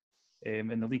again,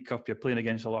 in the League Cup, you're playing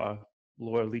against a lot of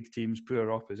lower league teams,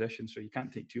 poor opposition, so you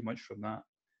can't take too much from that.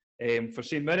 For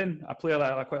St Mirren, a player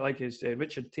that I quite like is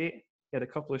Richard Tate. He had a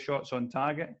couple of shots on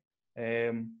target,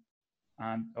 and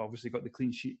obviously got the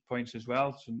clean sheet points as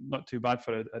well, so not too bad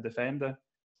for a defender.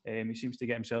 He seems to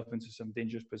get himself into some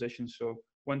dangerous positions, so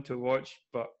one to watch.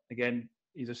 But again,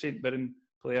 he's a St Mirren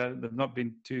player. They've not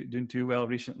been doing too well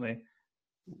recently.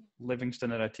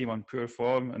 Livingston are a team on poor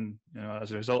form, and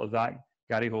as a result of that,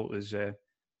 Gary Holt has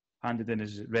handed in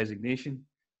his resignation.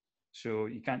 So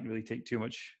you can't really take too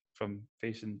much from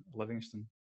facing Livingston.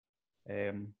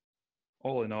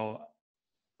 All in all,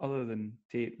 other than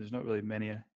Tate, there's not really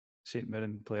many St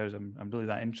Mirren players I'm really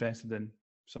that interested in.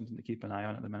 Something to keep an eye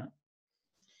on at the minute.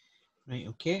 Right,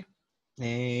 okay.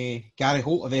 Gary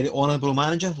Holt, a very honourable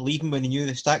manager, leaving when he knew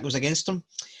the stack was against him.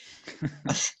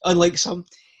 Unlike some.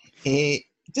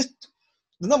 Just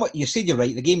not what you said. You're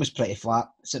right. The game was pretty flat.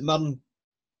 St Mirren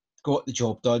got the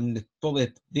job done. They were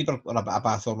a bit of a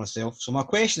bad for myself. So my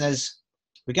question is,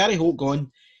 with Gary Holt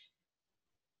gone,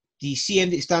 do you see him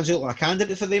that stands out like a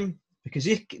candidate for them? Because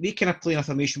they kind of play in a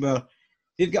formation where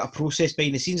they've got a process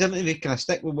behind the scenes, haven't they? They kind of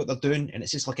stick with what they're doing, and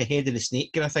it's just like a head of the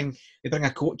snake kind of thing. They bring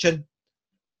a coach in,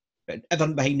 but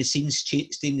everything behind the scenes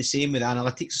staying the same with the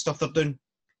analytics and stuff they're doing.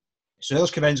 So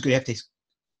whoever's come in is going to have to.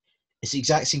 It's the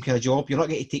exact same kind of job. You're not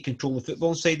going to take control of the football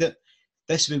inside it.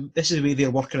 This is the way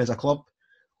they're working as a club,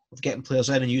 of getting players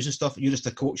in and using stuff. You're just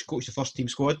a coach the first team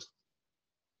squad.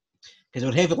 Because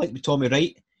they're heavy like with Tommy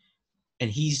Wright,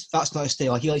 and that's not his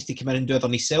style. He likes to come in and do it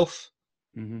on himself.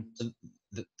 Mm-hmm. So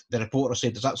the reporter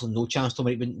said there's absolutely no chance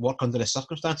Tommy Wright wouldn't work under the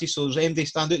circumstances. So does MD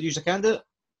stand out to use a candidate?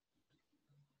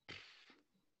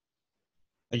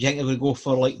 Or do you think they would go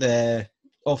for like the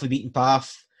off the beaten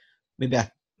path, maybe a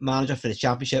manager for the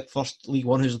Championship, first League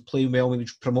One who's playing well, maybe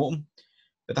promote him?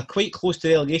 But they're quite close to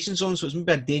the relegation zone, so it's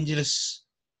maybe a dangerous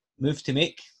move to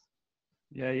make.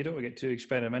 Yeah, you don't want to get too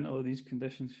experimental with these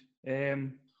conditions. I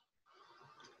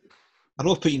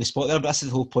know I've put you in the spot there, but that's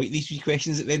the whole point of these 3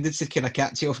 questions at the end. It's to kind of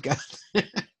catch you off guard. I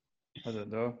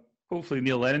don't know. Hopefully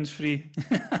Neil Lennon's free.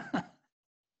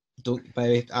 Don't, by the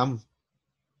way, I'm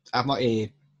not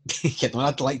kidding.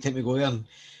 I'd like him to go there. And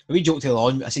we joked earlier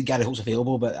on, I said Gary Holt's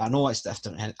available, but I know it's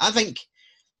different. I think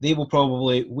they will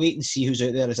probably wait and see who's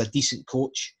out there as a decent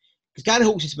coach. Because Gary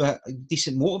Holt is a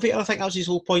decent motivator, I think that's his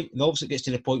whole point. And obviously it gets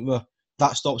to the point where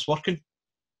that stops working.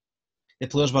 The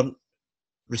players weren't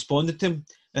responding to him.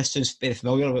 This sounds very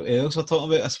familiar with what else we're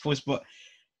talking about, I suppose, but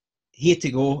he had to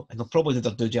go, and they'll probably do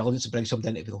their due diligence to bring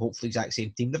something into the hopefully exact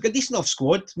same team. They've got a decent enough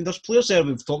squad. I mean, there's players there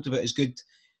we've talked about as good,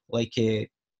 like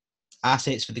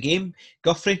assets for the game.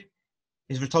 Guthrie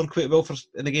has returned quite well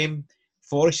in the game.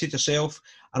 Forrest, said yourself.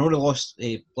 I know they lost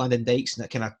Landon Dykes, and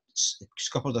that kind of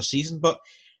scuppered their season, but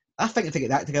I think if they get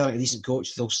that together like a decent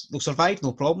coach, they'll survive,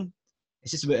 no problem.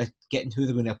 It's just about getting who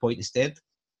they're going to appoint instead.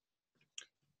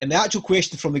 And the actual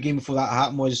question from the game before that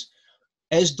happened was,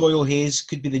 is Doyle Hayes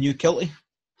could be the new Kiltie?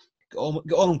 Get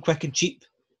on him quick and cheap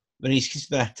when he's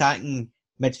the attacking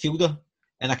midfielder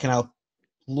in a kind of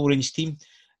low-range team?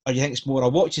 Or do you think it's more a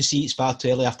watch and see, it's far too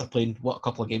early after playing, a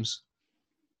couple of games?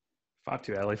 Far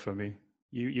too early for me.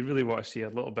 You really want to see a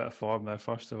little bit of form there,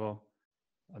 first of all.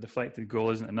 A deflected goal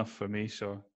isn't enough for me,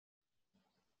 so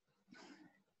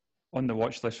on the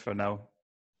watch list for now.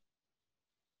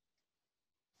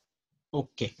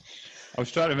 Okay. I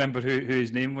was trying to remember who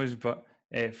his name was, but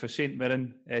for St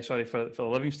Mirren, for the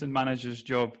Livingston manager's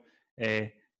job,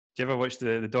 did you ever watch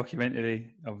the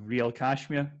documentary of Real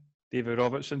Kashmir? David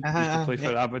Robertson used to play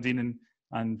for Aberdeen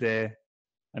and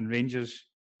Rangers.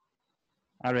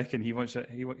 I reckon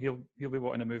he'll be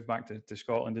wanting to move back to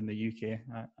Scotland and the UK.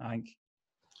 I think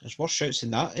there's worse shouts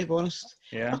than that, to be honest.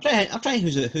 Yeah, I'm trying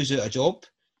who's out of job.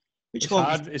 It's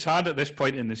hard at this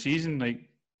point in the season. Like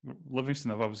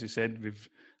Livingston have obviously said we've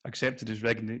accepted his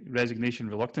resignation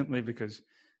reluctantly because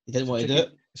he didn't want to do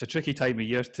it. It's a tricky time of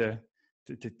year to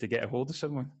get a hold of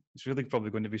someone. It's really probably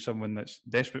going to be someone that's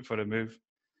desperate for a move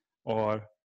or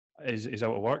is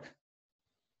out of work.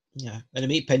 Yeah, and they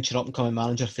might pinch an up-and-coming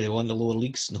manager for one of the lower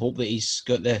leagues and hope that he's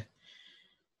got the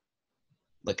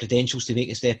credentials to make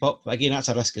a step up. But again, that's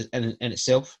a risk in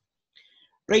itself.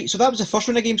 Right, so that was the first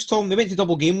one of the games, Tom. They went to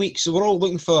double game week, so we're all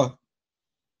looking for,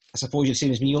 I suppose you're the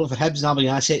same as me, you're looking for Hibs and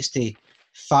Aberdeen assets to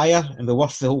fire and be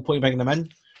worth the whole point of bringing them in.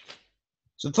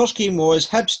 So the first game was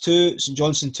Hibs 2, St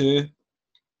Johnstone 2,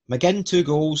 McGinn 2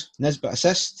 goals, Nisbet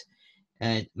assist,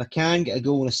 and McCann got a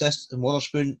goal and assist, and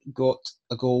Wotherspoon got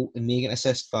a goal and Megan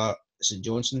assist for St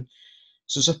Johnstone.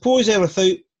 So I suppose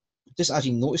without, just as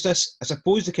you noticed this, I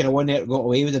suppose the kind of one that got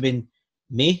away would have been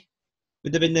May,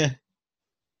 would have been the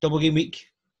double game week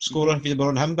scorer if you'd have been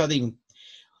on him, but even,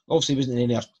 obviously wasn't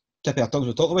in any tip of our tongues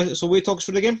we'll talk about it. So we talks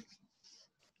for the game?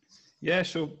 Yeah,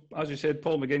 so as you said,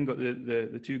 Paul McGinn got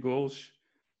the 2 goals.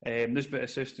 Nisbet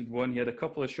assisted 1. He had a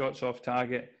couple of shots off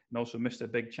target and also missed a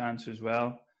big chance as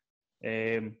well.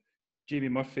 Jamie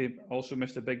Murphy also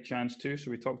missed a big chance too,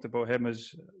 so we talked about him as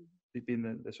he'd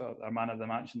been the sort of our man of the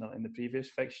match in the previous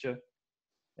fixture.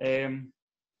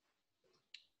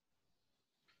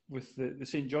 With the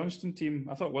St Johnstone team,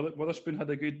 I thought Witherspoon had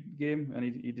a good game and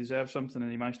he deserved something, and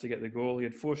he managed to get the goal. He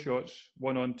had 4 shots,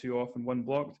 1 on, 2 off, and 1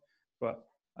 blocked. But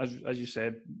as you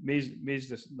said, May's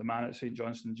the man at St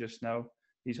Johnstone just now.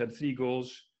 He's had 3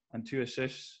 goals and 2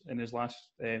 assists in his last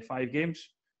 5 games.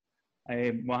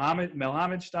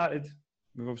 Mohamed started.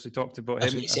 We've obviously talked about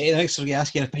That's him. what you say next, so we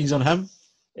ask your opinions on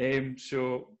him.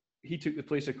 So he took the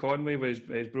place of Conway with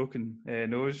his broken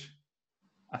nose.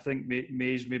 I think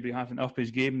May's maybe having to up his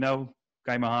game now.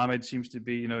 Guy Mohamed seems to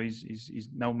be, he's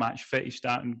now match fit. He's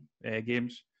starting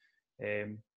games.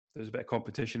 There's a bit of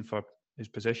competition for his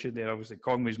position there. Obviously,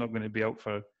 Conway's not going to be out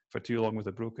for too long with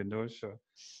a broken nose. So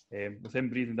with him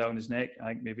breathing down his neck, I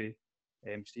think maybe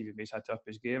Stevie May's had to up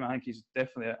his game. I think he's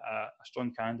definitely a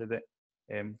strong candidate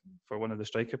for one of the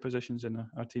striker positions in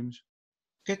our teams.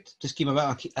 Good. Just give him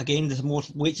a bit, again, there's more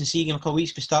wait and see, give him a couple of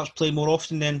weeks, if he starts playing more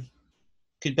often, then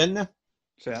could be in there.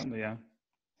 Certainly, yeah.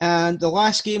 And the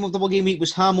last game of double game week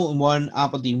was Hamilton 1,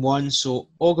 Aberdeen 1. So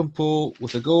Ogdenpo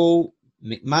with a goal,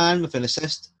 McMahon with an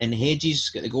assist, and Hedges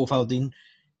got the goal for Aberdeen.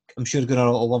 I'm sure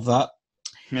Gunnar will love that.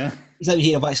 Yeah. He's not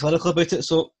here a bit lyrical about it,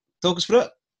 so talk us through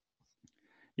it.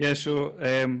 Yeah, so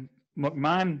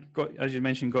McMahon, as you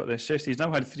mentioned, got the assist. He's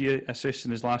now had 3 assists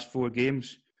in his last 4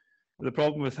 games. But the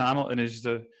problem with Hamilton is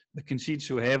they concede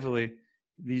so heavily,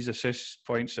 these assist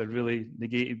points are really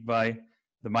negated by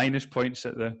the minus points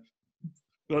that they're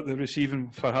receiving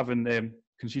for having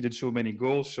conceded so many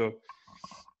goals. So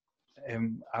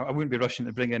I wouldn't be rushing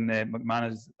to bring in McMahon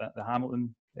as the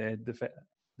Hamilton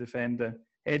defender.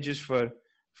 Hedges for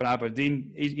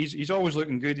Aberdeen. He's always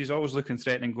looking good. He's always looking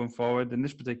threatening going forward. In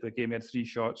this particular game, he had 3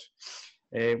 shots,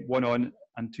 1 on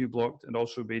and 2 blocked, and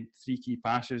also made 3 key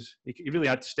passes. He really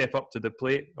had to step up to the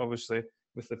plate, obviously,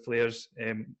 with the players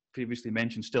previously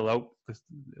mentioned still out with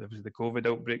the COVID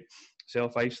outbreak,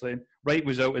 self-isolating. Wright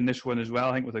was out in this one as well,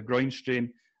 I think, with a groin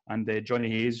strain, and Johnny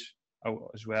Hayes out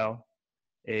as well.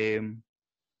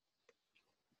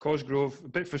 Cosgrove, a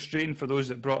bit frustrating for those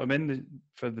that brought him in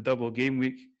for the double game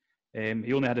week.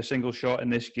 He only had a single shot in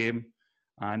this game,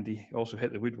 and he also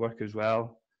hit the woodwork as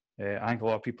well. I think a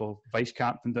lot of people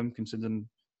vice-captained him, considering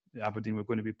Aberdeen were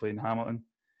going to be playing Hamilton.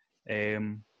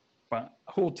 But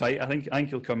hold tight. I think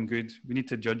he'll come good. We need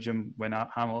to judge him when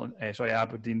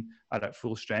Aberdeen are at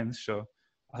full strength. So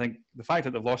I think the fact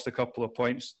that they've lost a couple of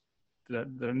points,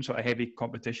 they're in sort of heavy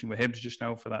competition with Hibs just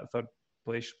now for that 3rd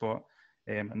place spot.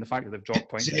 And the fact that they've dropped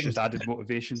points has just added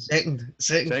motivation.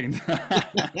 Second.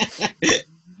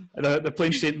 They're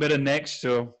playing St Mirren next,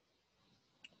 so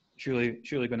surely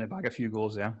going to bag a few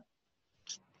goals there.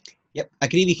 Yep, I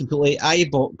agree with you completely. I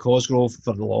bought Cosgrove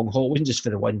for the long haul, it wasn't just for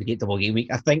the one to get double game week.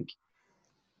 I think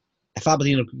if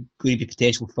Aberdeen are going to be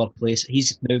potential 3rd place,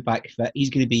 he's now back fit. He's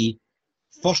going to be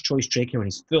first choice striker when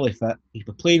he's fully fit. He's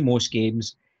been playing most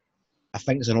games. I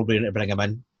think it's a no-brainer to bring him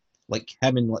in. Like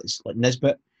him and like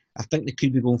Nisbet, I think they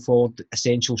could be going forward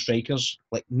essential strikers.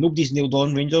 Like nobody's nailed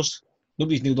on Rangers,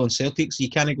 nobody's nailed on Celtic, so you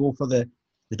can't go for the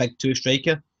big 2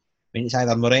 striker. I mean, it's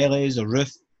either Morelos or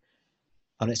Ruth,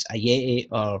 and it's Ayeti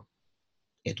or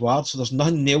Edouard, so there's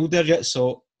nothing nailed there yet,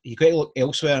 so you've got to look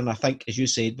elsewhere. And I think, as you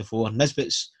said before,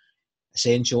 Nisbet's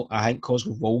essential. I think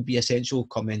Cosgrove will be essential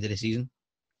come the end of the season.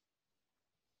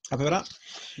 Happy with that?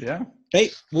 Yeah.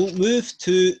 Right, we'll move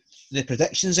to the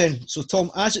predictions then. So Tom,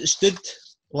 as it stood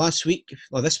this week,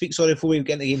 before we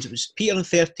get into the games, it was Peter on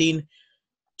 13,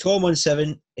 Tom on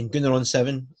 7 and Gunnar on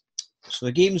 7. So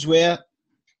the games were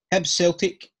Hibs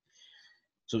Celtic.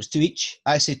 So it was 2 each.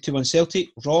 I said 2-1 Celtic,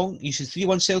 wrong. You said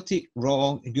 3-1 Celtic,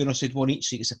 wrong. And Gunnar said 1 each, so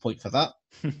he gets a point for that.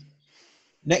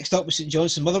 Next up was St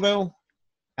Johnstone Motherwell.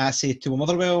 I said 2-1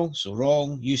 Motherwell, so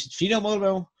wrong. You said 3-0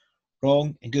 Motherwell,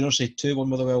 wrong. And Gunnar said 2-1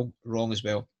 Motherwell, wrong as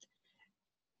well.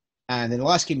 And then the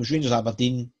last game was Rangers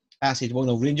Aberdeen. I said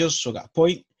 1-0 Rangers, so I got a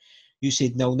point. You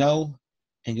said 0-0,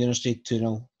 and Gunnar said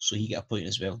 2-0, so he got a point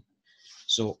as well.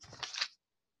 So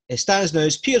it stands now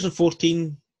as Peters on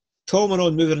 14, Tom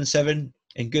on mover on 7,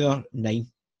 and Gunnar 9.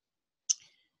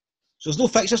 So there's no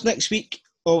fixtures next week.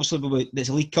 Obviously, it's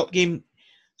a League Cup game,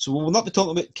 so we'll not be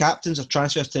talking about captains or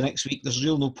transfers to next week. There's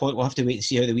really no point. We'll have to wait and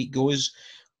see how the week goes.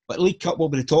 But League Cup will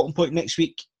be the talking point next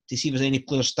week to see if there's any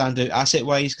players stand out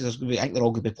asset-wise, because I think they're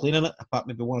all going to be playing in it, apart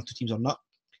maybe one or two teams are not.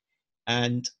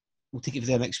 And we'll take it from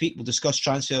there next week. We'll discuss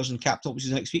transfers and cap topics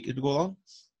next week as we go along.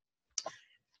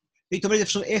 Right, I'm ready for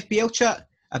some FPL chat.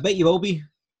 I bet you will be.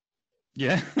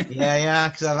 Yeah. Yeah,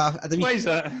 because Why is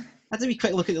that? I had a wee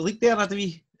quick look at the league there. I had a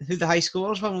wee who the high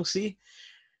scorers were. We'll see.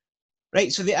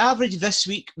 Right, so the average this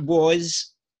week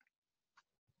was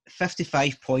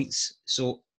 55 points.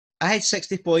 So I had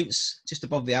 60 points, just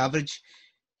above the average.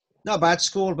 Not a bad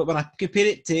score, but when I compare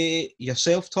it to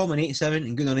yourself, Tom, on 87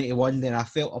 and Gunnar on 81, then I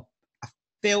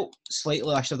felt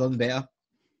slightly I should have done better.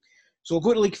 So we'll go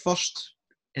to the league first,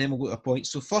 and then we'll go to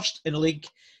points. So first in the league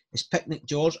is Picnic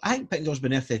George. I think Picnic George's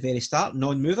been there from the very start,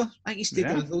 non-mover. I think he stayed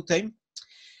there the whole time.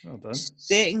 Well done.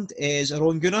 Second is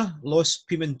Aaron Gunnar, Los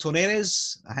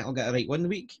Pimentoneres. I think I'll get it right one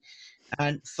week.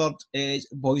 And third is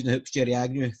Boys in the Hoops, Jerry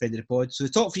Agnew, friend of the pod. So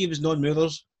the top three was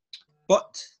non-movers.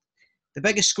 But the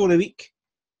biggest score of the week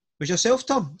was yourself,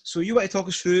 Tom. So you want to talk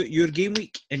us through your game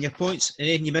week and your points and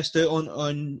anything you missed out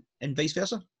on and vice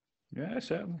versa? Yeah,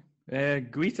 certainly.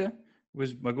 Guita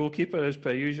was my goalkeeper, as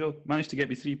per usual. Managed to get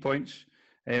me 3 points.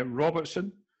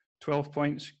 Robertson, 12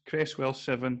 points. Cresswell,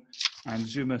 7. And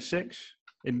Zuma, 6.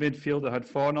 In midfield, I had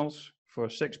Fornals for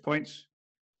 6 points.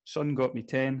 Son got me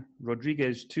 10.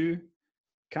 Rodriguez, 2.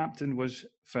 Captain was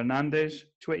Fernandez,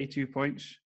 22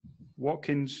 points.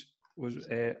 Watkins was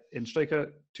in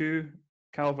striker, 2.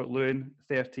 Calvert-Lewin,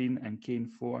 13. And Kane,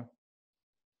 4.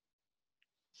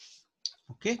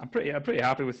 Okay. I'm pretty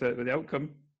happy with the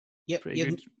outcome. Yep. Pretty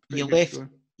You good left score.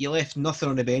 You left nothing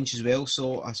on the bench as well,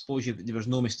 so I suppose there was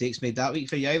no mistakes made that week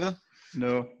for you either.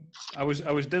 No, I was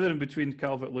dithering between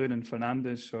Calvert-Lewin and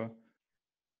Fernandez, so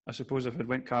I suppose if I'd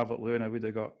went Calvert-Lewin, I would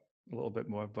have got a little bit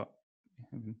more, but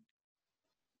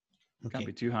can't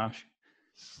be too harsh.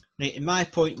 Right, and my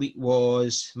point week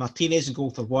was Martinez in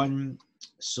goal for 1,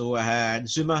 so I had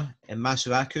Zuma and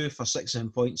Masuaku for 6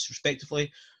 and points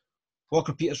respectively.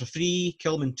 Walker Peters for 3,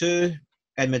 Kilman 2.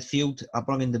 In midfield, I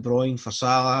brought in De Bruyne for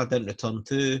Salah, didn't return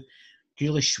 2.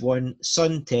 Grealish 1,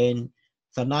 Son 10,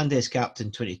 Fernandez captain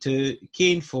 22,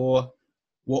 Kane 4,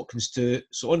 Watkins 2.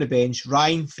 So on the bench,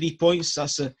 Ryan 3 points.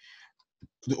 That's the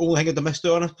only thing I'd have missed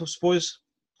out on, I suppose.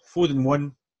 Foden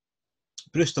 1,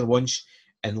 Brewster 1,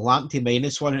 and Lamptey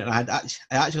 -1. And I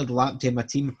actually had Lamptey in my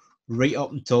team right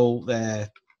up until the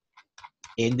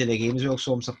end of the game as well.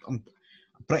 So I'm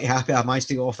pretty happy I managed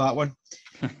to get off that one.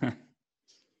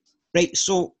 Right,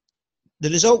 so the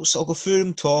results, I'll go through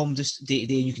them, Tom, just day to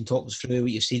day, and you can talk us through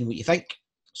what you've seen, what you think.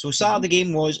 So Saturday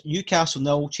game was Newcastle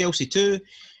 0, Chelsea 2,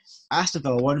 Aston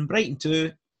Villa 1, Brighton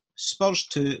 2, Spurs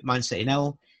 2, Man City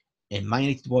 0, and Man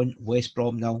United 1, West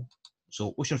Brom 0.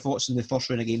 So what's your thoughts on the first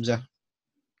round of games there?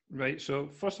 Right, so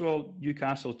first of all,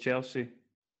 Newcastle, Chelsea.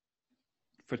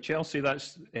 For Chelsea,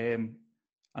 that's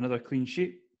another clean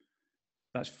sheet.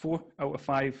 That's 4 out of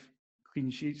 5 clean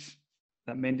sheets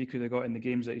that Mendy could have got in the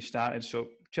games that he started. So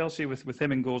Chelsea, with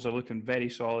him in goals, are looking very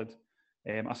solid.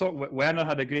 I thought Werner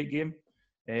had a great game.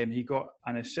 He got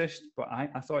an assist, but I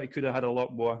thought he could have had a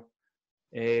lot more.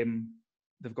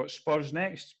 They've got Spurs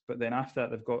next, but then after that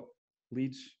they've got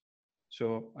Leeds.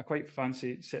 So I quite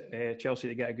fancy Chelsea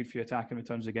to get a good few attacking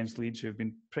returns against Leeds, who have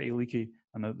been pretty leaky,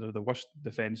 and they're the worst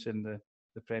defence in the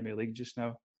Premier League just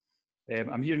now.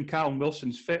 I'm hearing Callum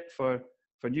Wilson's fit for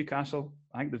Newcastle.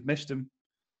 I think they've missed him.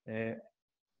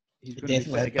 He's They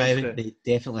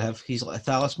definitely have. He's like a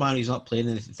talisman. He's not playing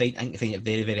in the fight. I think they find it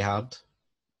very, very hard.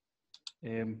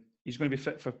 He's going to be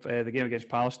fit for the game against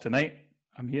Palace tonight,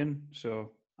 I'm hearing.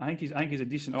 So I think he's a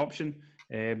decent option.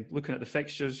 Looking at the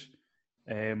fixtures,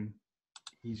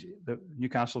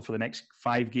 Newcastle for the next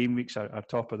 5 game weeks are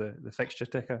top of the fixture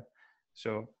ticker.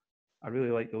 So I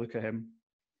really like the look of him.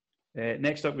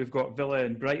 Next up, we've got Villa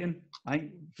and Brighton. I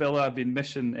think Villa have been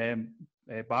missing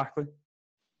Barkley.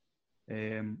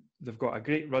 They've got a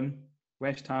great run.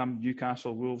 West Ham,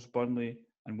 Newcastle, Wolves, Burnley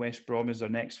and West Brom is their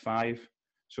next 5.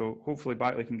 So hopefully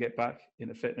Barkley can get back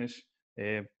into fitness,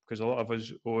 because a lot of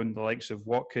us own the likes of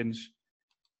Watkins,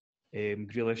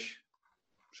 Grealish.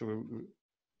 So we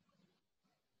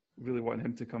really want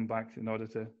him to come back in order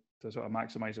to sort of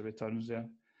maximise the returns there.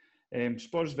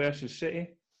 Spurs versus City.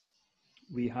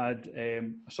 We had a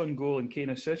Son goal and Kane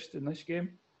assist in this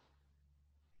game.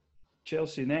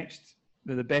 Chelsea next.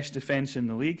 They're the best defence in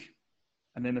the league.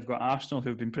 And then they've got Arsenal,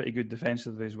 who've been pretty good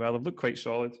defensively as well. They've looked quite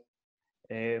solid.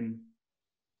 We're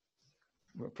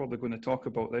probably going to talk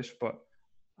about this, but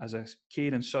as a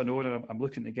Kane and Son owner, I'm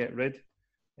looking to get rid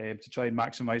to try and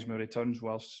maximise my returns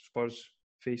whilst Spurs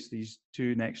face these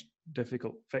two next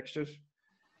difficult fixtures.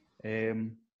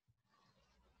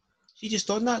 See, just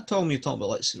on that, Tom, you're talking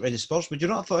about let's get rid of Spurs. Would you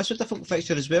not have thought this was a difficult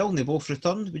fixture as well, and they both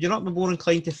returned? Would you not be more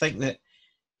inclined to think that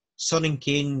Son and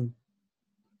Kane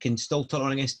can still turn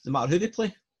on against no matter who they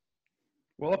play?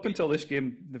 Well, up until this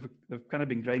game, they've kind of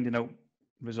been grinding out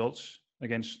results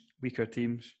against weaker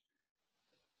teams.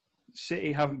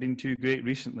 City haven't been too great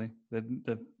recently.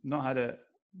 They've not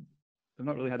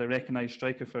really had a recognised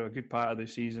striker for a good part of the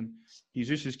season.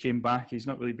 Jesus has came back. He's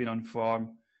not really been on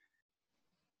form.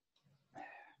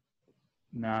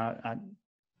 Nah,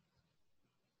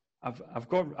 I've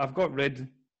got rid,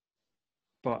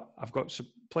 but I've got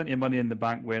plenty of money in the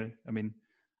bank where, I mean,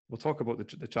 we'll talk about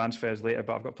the transfers later,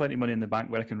 but I've got plenty of money in the bank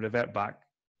where I can revert back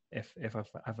if I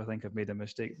think I've made a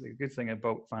mistake. The good thing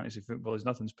about fantasy football is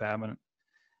nothing's permanent,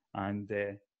 and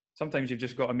sometimes you've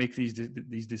just got to make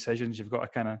these decisions. You've got to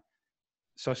kind of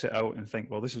suss it out and think,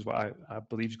 well, this is what I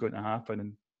believe is going to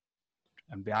happen,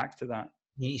 and react to that.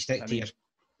 You need to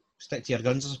stick to your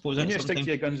guns, I suppose. You need to stick to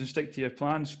your guns and stick to your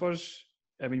plan. Spurs,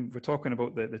 I mean, we're talking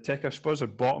about the ticker. Spurs are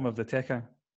bottom of the ticker.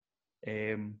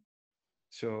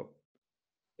 So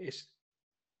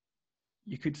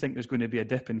you could think there's going to be a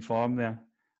dip in form there.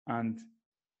 And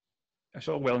it's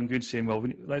all well and good saying, well,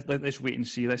 let's wait and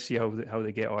see. Let's see how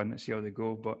they get on. Let's see how they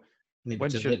go. But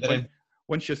once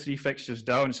you're 3 fixtures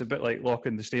down, it's a bit like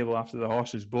locking the stable after the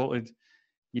horse is bolted.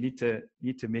 You need to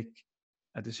make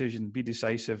a decision, be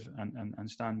decisive,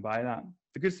 and stand by that.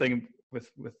 The good thing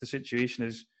with the situation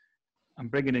is I'm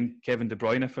bringing in Kevin De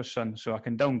Bruyne for Son, so I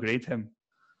can downgrade him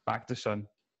back to Son.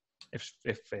 If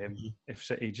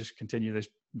City just continue this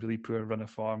really poor run of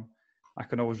form, I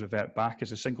can always revert back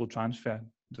as a single transfer.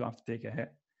 Don't have to take a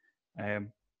hit.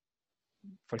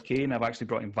 For Kane, I've actually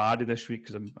brought in Vardy this week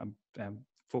because I'm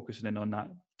focusing in on that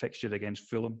fixture against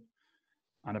Fulham,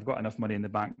 and I've got enough money in the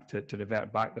bank to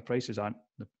revert back. The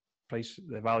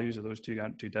values of those two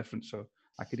aren't too different, so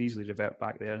I could easily revert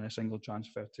back there in a single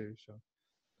transfer too. So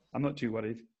I'm not too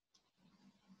worried.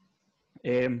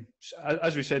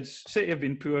 As we said, City have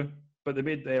been poor, but they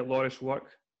made Lloris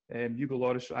work. Hugo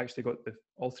Lloris actually got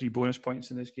all 3 bonus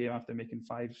points in this game after making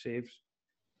 5 saves.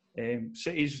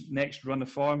 City's next run of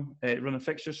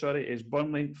fixtures, is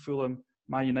Burnley, Fulham,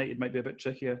 Man United might be a bit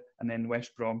trickier, and then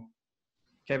West Brom.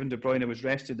 Kevin De Bruyne was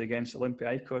rested against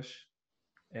Olympiacos.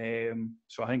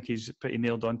 So I think he's pretty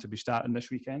nailed on to be starting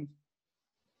this weekend.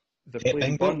 They're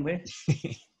playing Burnley.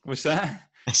 What's that?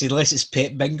 I said, unless it's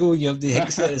Pep Bingo, you have the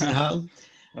Hicks that doesn't happen.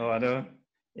 Oh, I know.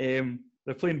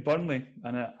 They're playing Burnley,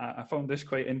 and I found this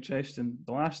quite interesting.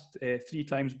 The last 3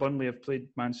 times Burnley have played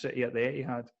Man City at the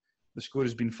Etihad, the score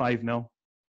has been 5-0.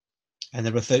 And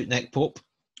they're without Nick Pope.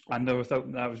 And they're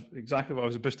without, that was exactly what I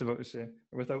was just about to say.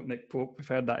 They're without Nick Pope. We've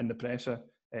heard that in the presser.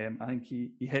 I think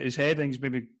he hit his head. I think he's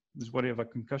maybe was worried of a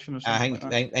concussion or something.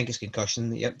 I think it's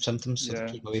concussion. Yep, symptoms. Yeah.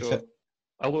 Keep away So,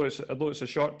 although it's a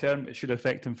short term, it should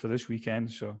affect him for this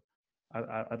weekend. So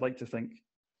I'd like to think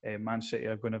Man City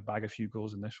are going to bag a few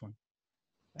goals in this one.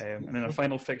 And then our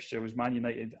final fixture was Man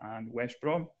United and West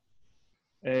Brom.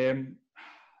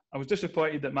 I was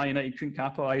disappointed that Man United couldn't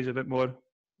capitalise a bit more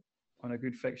on a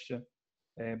good fixture.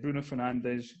 Bruno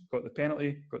Fernandes got the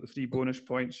penalty, got the 3 bonus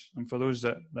points, and for those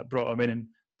that brought him in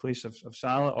place of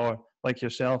Salah, or like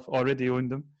yourself, already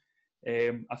owned him,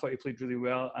 I thought he played really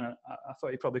well, and I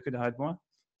thought he probably could have had more.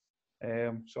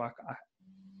 So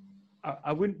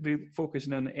I wouldn't be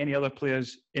focusing on any other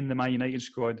players in the Man United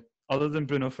squad other than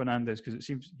Bruno Fernandes, because it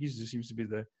seems he seems to be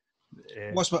the.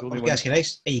 I'm asking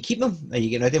next. Are you keeping him? Are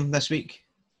you getting rid of him this week?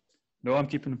 No, I'm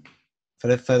keeping him. For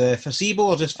the foreseeable,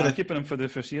 or just for? I'm keeping him for the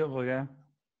foreseeable. Yeah.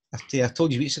 I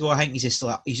told you weeks ago. I think he's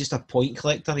just a point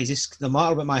collector. He's just no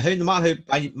matter how my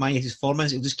his form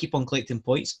is, he'll just keep on collecting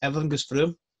points. Everything goes through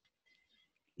him.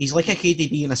 He's like a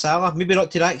KDB and a Salah, maybe not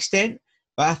to that extent,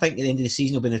 but I think at the end of the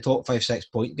season he'll be in the top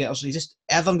 5-6 point getters. So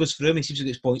everything goes through him. He seems to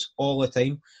get points all the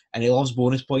time, and he loves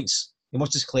bonus points. He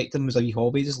must just collect them as a wee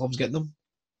hobby. He just loves getting them.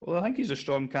 Well, I think he's a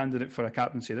strong candidate for a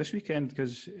captaincy this weekend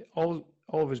because all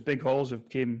of his big hauls have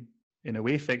came in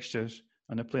away fixtures,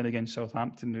 and they're playing against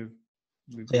Southampton, who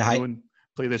we've known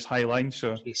play this high line.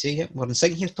 So you see it. We're in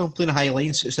sync here, Tom. Playing a high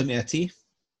line suits him to a T.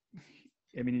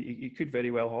 I mean, he could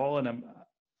very well haul, and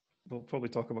we'll probably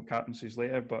talk about captaincies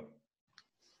later, but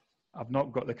I've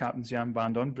not got the captaincy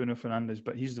armband on Bruno Fernandes,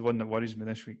 but he's the one that worries me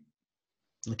this week.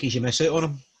 In case you miss out on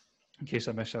him. In case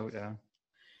I miss out, yeah.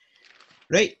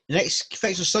 Right, the next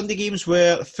fixture Sunday games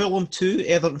were Fulham 2,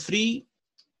 Everton 3.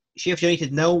 Sheffield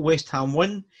United 0, West Ham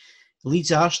 1,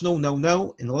 Leeds Arsenal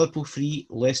 0-0, and Liverpool 3,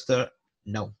 Leicester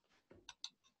 0.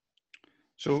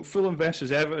 So Fulham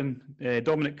versus Everton,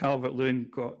 Dominic Calvert-Lewin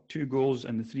got 2 goals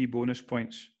and the 3 bonus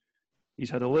points. He's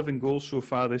had 11 goals so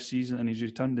far this season and he's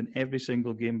returned in every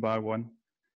single game bar one.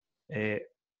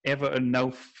 Everton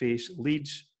now face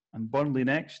Leeds and Burnley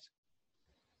next.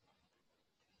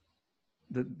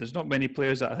 There's not many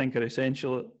players that I think are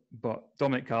essential, but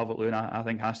Dominic Calvert-Lewin I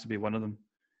think has to be one of them.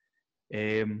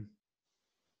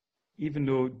 Even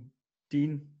though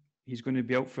Dean, he's going to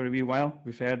be out for a wee while.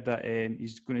 We've heard that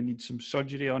he's going to need some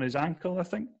surgery on his ankle, I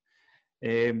think.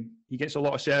 He gets a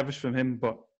lot of service from him,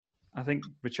 but I think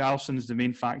Richarlison's the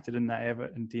main factor in that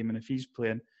Everton team, and if he's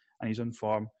playing and he's on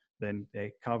form, then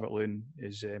Calvert-Lewin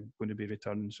is going to be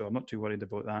returning, so I'm not too worried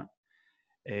about that.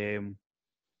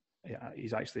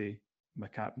 He's actually my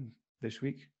captain this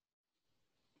week.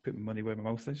 Put my money where my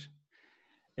mouth is.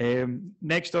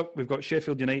 Next up, we've got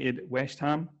Sheffield United, West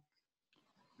Ham.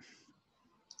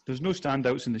 There's no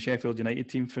standouts in the Sheffield United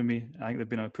team for me. I think they've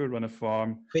been on a poor run of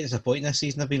form. Quite disappointing this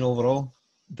season, they've been overall.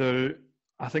 I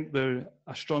think they're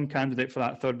a strong candidate for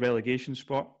that third relegation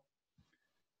spot.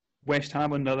 West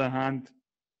Ham, on the other hand,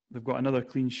 they've got another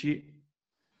clean sheet.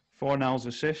 Fornal's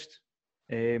assist.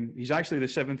 He's actually the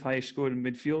 7th highest scoring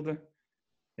midfielder,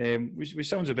 which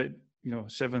sounds a bit,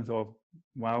 7th or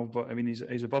wow, but I mean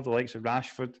he's above the likes of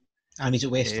Rashford. And he's at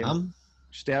West Ham.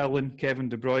 Sterling, Kevin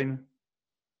De Bruyne.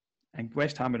 And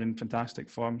West Ham are in fantastic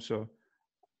form, so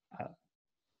I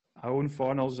own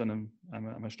Fornals and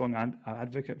I'm a strong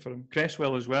advocate for him.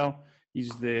 Cresswell as well. He's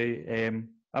that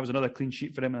was another clean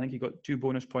sheet for him. I think he got 2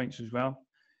 bonus points as well.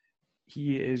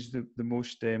 He is the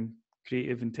most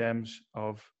creative in terms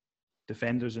of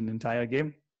defenders in the entire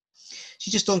game. See,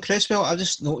 just on Cresswell, I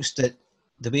just noticed that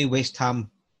the way West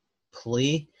Ham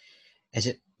play is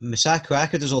it Misako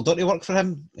Aka does all dirty work for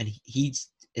him, and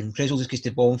Cresswell just gets the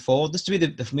ball forward. This is the way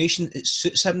the formation, it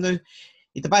suits him now.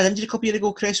 He had a bad injury a couple of years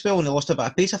ago, Cresswell, and he lost a bit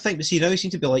of pace, I think. But see, now he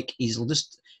seems to be like, he's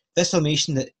just, this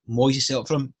formation that Moyes set up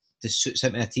for him just suits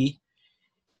him in a T.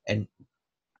 And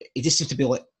he just seems to be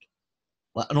like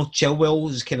I know Chilwell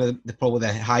is kind of probably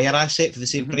the higher asset for the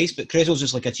same price, but Cresswell's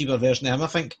just like a cheaper version of him, I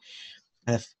think.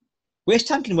 And if West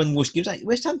Ham can win most games,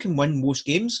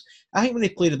 I think when they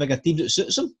play the bigger teams, it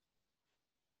suits them.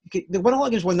 They won a lot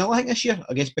of games 1-0, I think, this year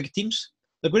against big teams.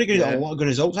 They're going to get a lot of good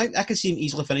results. I can see him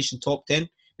easily finishing top 10,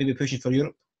 maybe pushing for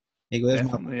Europe.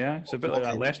 Definitely, yeah. It's a bit like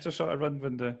that Leicester sort of run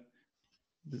when they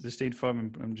stayed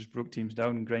firm and just broke teams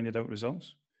down and grinded out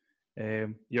results.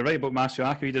 You're right about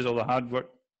Masuaku. He does all the hard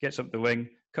work, gets up the wing,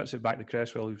 cuts it back to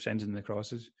Cresswell, who sends in the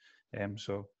crosses.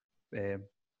 Plenty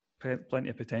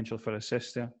of potential for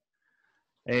assists there.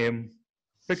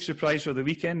 Big surprise for the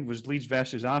weekend was Leeds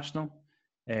versus Arsenal.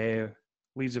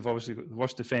 Leeds have obviously got the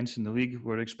worst defence in the league.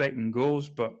 We're expecting goals,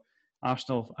 but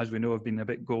Arsenal, as we know, have been a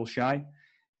bit goal shy.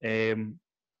 In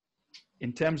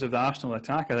terms of the Arsenal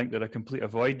attack, I think they're a complete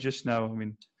avoid just now. I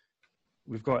mean,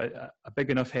 we've got a big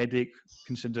enough headache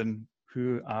considering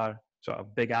who are sort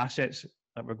of big assets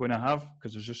that we're going to have,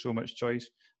 because there's just so much choice.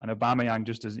 And Aubameyang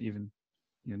just doesn't even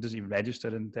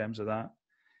register in terms of that.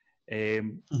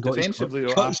 Defensively,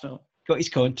 Arsenal got his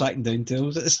contract down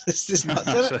tools. It's just not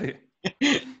right.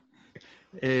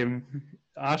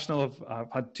 Arsenal have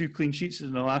had 2 clean sheets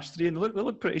in the last 3, and they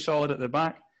look pretty solid at the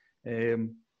back.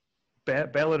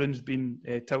 Bellerin's been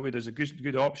touted as a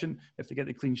good option. If they get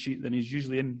the clean sheet, then he's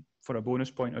usually in for a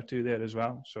bonus point or 2 there as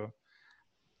well. So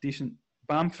decent.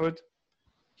 Bamford,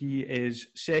 he is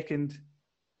second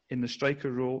in the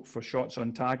striker role for shots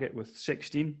on target with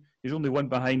 16. He's only one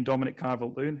behind Dominic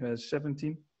Calvert-Lewin, who has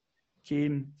 17.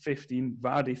 Kane, 15.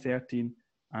 Vardy, 13.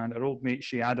 And our old mate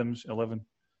Shea Adams, 11.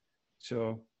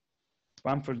 So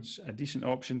Bamford's a decent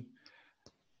option.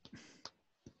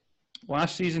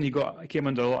 Last season, he came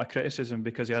under a lot of criticism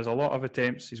because he has a lot of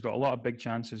attempts. He's got a lot of big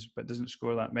chances, but doesn't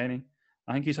score that many.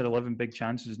 I think he's had 11 big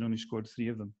chances and only scored 3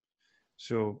 of them.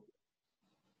 So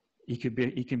he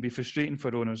can be frustrating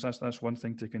for owners. That's one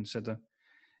thing to consider.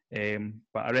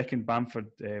 But I reckon Bamford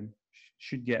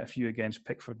should get a few against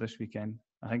Pickford this weekend.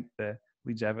 I think the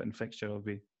Leeds Everton fixture will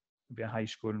be a high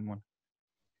scoring one.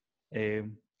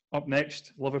 Up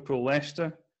next, Liverpool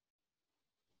Leicester.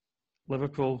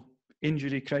 Liverpool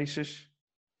injury crisis,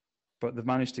 but they've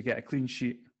managed to get a clean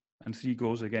sheet and 3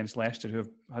 goals against Leicester, who have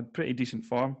had pretty decent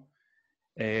form.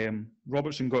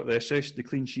 Robertson got the assist, the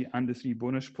clean sheet, and the 3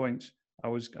 bonus points. I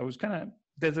was kind of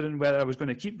dithering whether I was going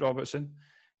to keep Robertson.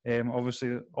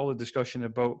 Obviously, all the discussion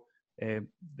about the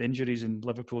injuries in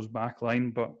Liverpool's back line,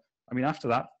 but I mean, after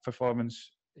that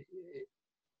performance,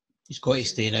 he's got to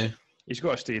stay now. He's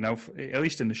got to stay now, at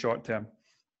least in the short term.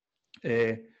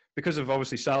 because of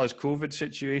obviously Salah's COVID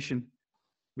situation,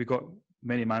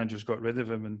 many managers got rid of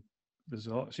him,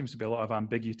 and seems to be a lot of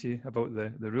ambiguity about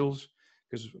the rules,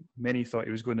 because many thought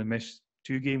he was going to miss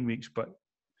 2 game weeks, but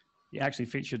he actually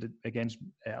featured against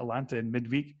Atlanta in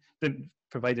midweek. Didn't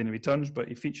provide any returns, but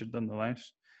he featured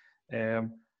nonetheless.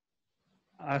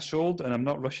 I sold, and I'm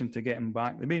not rushing to get him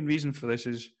back. The main reason for this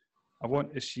is I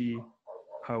want to see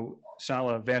how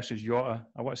Salah versus Jota,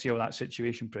 I want to see how that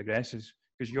situation progresses,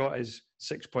 because Jota is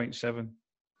 6.7,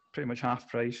 pretty much half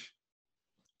price.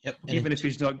 Yep. Even if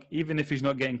he's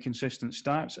not getting consistent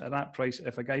starts at that price,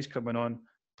 if a guy's coming on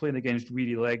playing against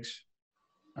weary legs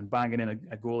and banging in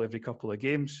a goal every couple of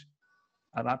games,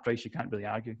 at that price you can't really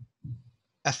argue.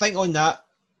 I think on that,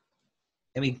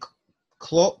 I mean,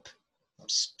 Klopp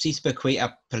seems to be quite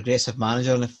a progressive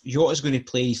manager, and if Jota's going to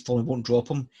play, he probably won't drop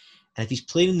him. And if he's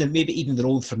playing maybe even the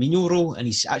old Firmino role, and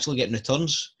he's actually getting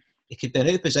returns, he could be an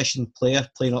out-of-position player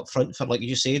playing up front for, like you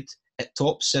just said, at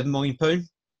top £7 million,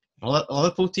 a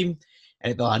Liverpool team,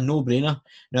 and it'd be a no-brainer.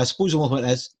 Now, I suppose the only point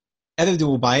is, everybody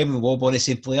will buy him and will buy the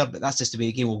same player, but that's just the way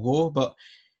the game will go. But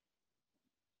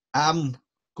I'm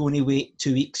going to wait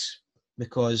 2 weeks,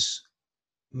 because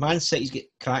Man City's get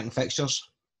cracking fixtures.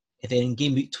 And then in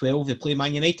game week 12, they play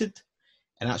Man United,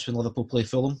 and that's when Liverpool play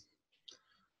Fulham.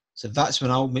 So that's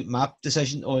when I'll make my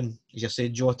decision on, as you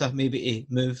said, Jota, maybe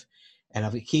to move. And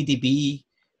I've got KDB,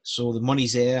 so the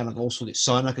money's there, and I've also got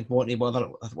Son. I could want to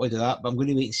whatever I want to do that, but I'm going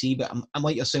to wait and see. But I'm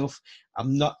like yourself,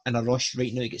 I'm not in a rush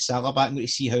right now to get Salah back. I'm going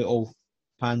to see how it all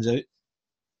pans out.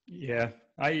 Yeah,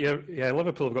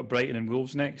 Liverpool have got Brighton and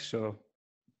Wolves next, so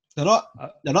they're not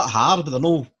hard, but they're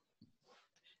no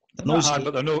hard,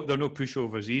 but they're no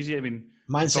pushovers easy. I mean,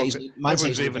 everyone's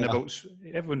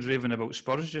raving about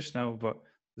Spurs just now, but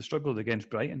they struggled against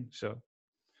Brighton. So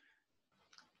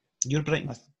you're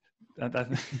Brighton. I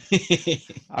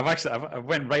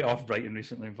went right off Brighton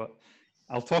recently, but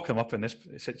I'll talk them up in this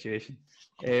situation.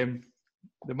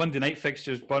 The Monday night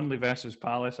fixtures: Burnley versus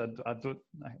Palace. I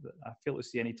fail to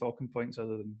see any talking points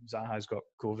other than Zaha's got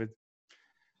COVID.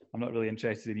 I'm not really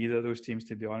interested in either of those teams,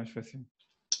 to be honest with you.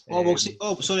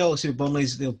 Sorry, Alex, with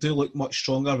Burnley's, they'll do look much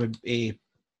stronger with,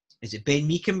 is it Ben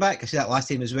Mee came back? I said that last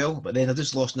time as well, but then I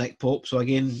just lost Nick Pope, so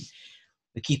again,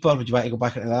 the keeper, would you like to go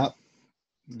back into that?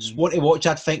 Just want to watch,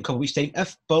 I'd think, a couple of weeks' time.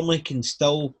 If Burnley can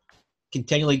still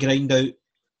continually grind out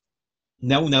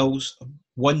 0-0s,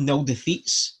 1-0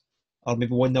 defeats, or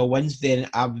maybe 1-0 wins, then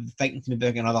I'm thinking to maybe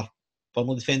bring another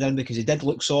Burnley defender in, because he did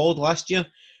look solid last year,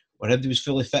 when everybody was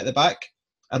fully fit at the back.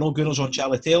 I know Gunnar's on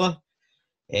Charlie Taylor,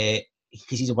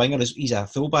 because he's a winger, he's a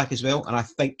fullback as well, and I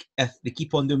think if they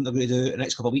keep on doing what they're going to do in the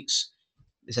next couple of weeks,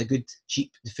 it's a good,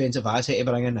 cheap defensive asset to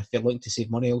bring in if they're looking to save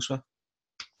money elsewhere.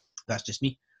 That's just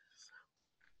me.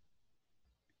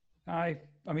 I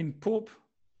mean, Pope,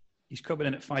 he's coming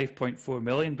in at 5.4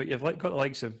 million, but you've got the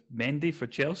likes of Mendy for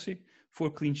Chelsea, 4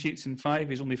 clean sheets in 5,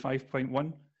 he's only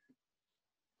 5.1.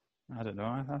 I don't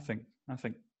know, I think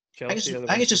Chelsea. I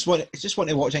think it's just one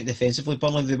to watch defensively.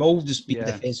 Burnley, they've all just been a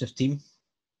defensive team.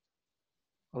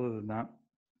 Other than that,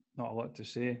 not a lot to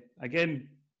say. Again,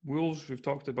 Wolves, we've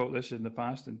talked about this in the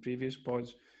past in previous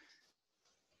pods.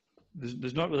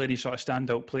 There's not really any sort of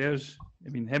standout players. I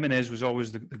mean, Jimenez was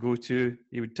always the go-to.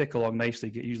 He would tick along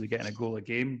nicely, usually getting a goal a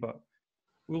game, but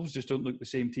Wolves just don't look the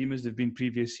same team as they've been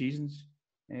previous seasons.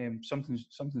 Something's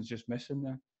just missing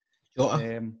there.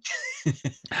 Jota.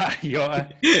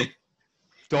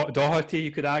 Jota. Doherty,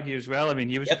 you could argue as well. I mean,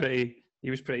 he was pretty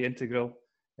integral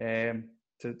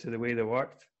to the way they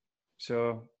worked.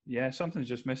 So yeah, something's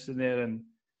just missing there, and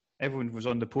everyone was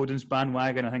on the Podence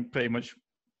bandwagon. I think pretty much.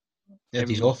 Yeah,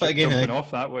 he's off it again.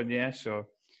 Off that one, yeah. So,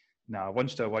 one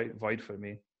star void for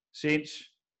me. Saints,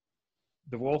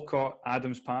 the Walcott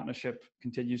Adams partnership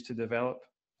continues to develop,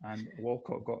 and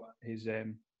Walcott got his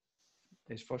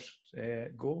first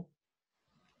goal,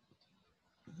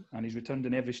 and he's returned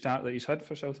in every start that he's had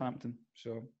for Southampton.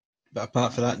 So, but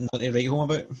apart from that, nothing to write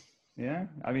home about. Yeah,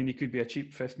 I mean, he could be a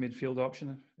cheap fifth midfield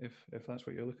option if that's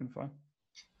what you're looking for.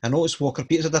 I noticed Walker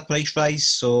Peters had a price rise,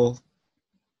 so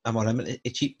I'm on him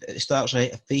at cheap at the start.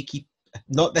 Right, if they keep,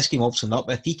 not this game obviously not,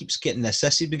 but if he keeps getting the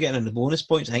assists he'll be getting in the bonus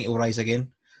points, I think he'll rise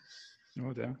again.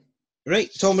 Oh dear. Right,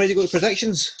 Tom, ready to go to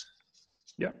predictions?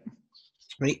 Yep.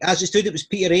 Right, as it stood, it was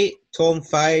Peter 8, Tom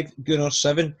 5, Gunnar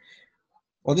 7.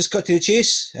 I'll just cut to the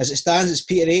chase. As it stands, it's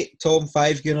Peter 8, Tom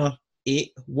 5, Gunnar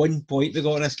 8. 1 point we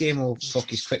got in this game. I'll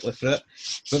talk you quickly through it.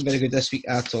 Wasn't very good this week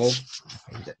at all.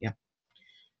 Yeah.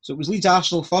 So it was Leeds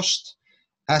Arsenal first.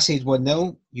 I said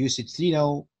 1-0. You said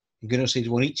 3-0. And Gunnar said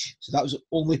 1 each. So that was the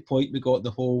only point we got the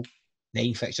whole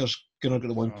 9 fixtures. Gunnar got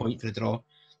the 1 point for the draw.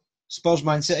 Spurs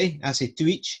Man City. I said 2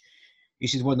 each. You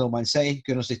said 1-0 Man City.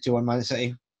 Gunnar said 2-1 Man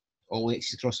City. all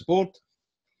X's across the board.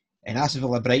 And Aston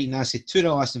Villa Brighton, I said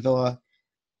 2-0 Aston Villa.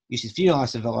 You said 3-0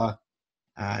 Aston Villa.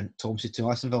 And Tom said 2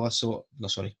 Aston Villa.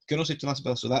 Gunnar said 2 Aston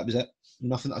Villa. So that was it.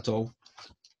 Nothing at all.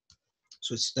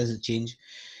 So it doesn't change.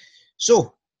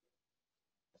 So,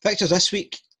 fixtures this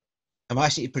week. I'm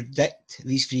asking you to predict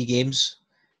these 3 games.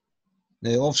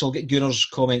 Now, obviously, I'll get Gunnar's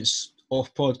comments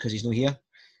off pod because he's not here.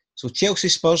 So, Chelsea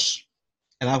Spurs.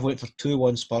 And I've went for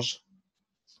 2-1 Spurs.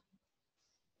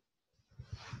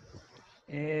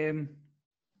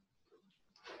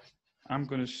 I'm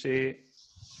going to say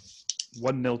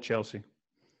 1-0 Chelsea.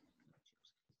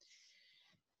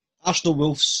 Arsenal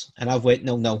Wolves, and I've went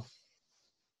 0-0.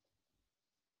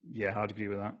 Yeah, I'd agree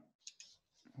with that.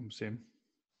 I'm the same.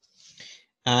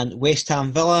 And West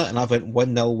Ham Villa, and I've went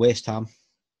 1-0 West Ham.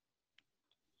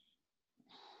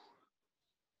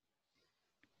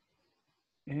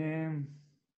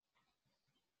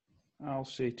 I'll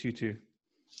say 2-2.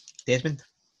 Desmond?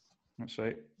 That's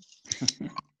right.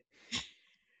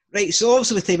 Right, so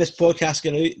obviously the time this podcast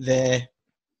going out,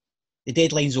 the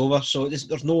deadline's over, so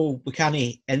we can't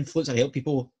influence or help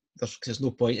people. There's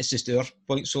no point, it's just our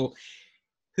point. So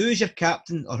who's your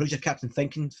captain, or who's your captain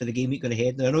thinking for the game week going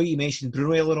ahead? Now, I know you mentioned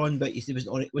Bruno earlier on, but he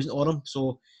wasn't on him.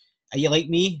 So are you like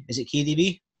me? Is it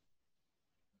KDB?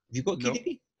 Have you got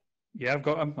KDB? Yeah, I've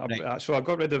got him. Right. So I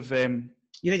got rid of... you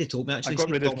already told me, actually. I got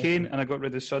rid of Kane and I got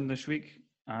rid of Son this week,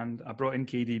 and I brought in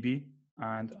KDB,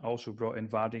 and I also brought in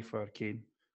Vardy for Kane.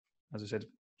 As I said,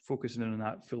 focusing in on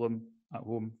that Fulham at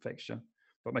home fixture.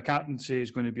 But my captaincy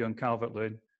is going to be on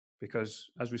Calvert-Lewin because,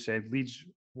 as we said, Leeds'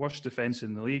 worst defence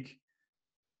in the league.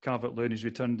 Calvert-Lewin has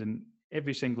returned in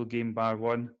every single game bar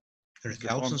one.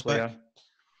 Richarlison's back.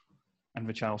 And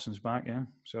Richarlison's back, yeah.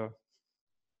 So,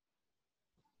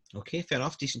 okay, fair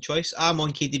enough. Decent choice. I'm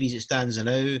on KDB as it stands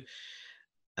now.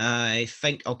 I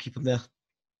think I'll keep him there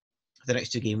for the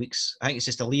next 2 game weeks. I think it's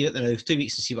just a leave it there now, 2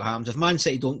 weeks and see what happens. If Man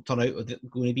City don't turn out what they're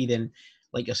going to be, then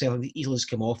like yourself, easily just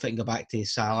come off it and go back to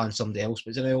Salah and somebody else.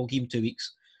 But I'll give him 2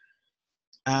 weeks.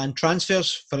 And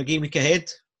transfers for a game week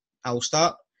ahead, I'll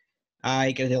start.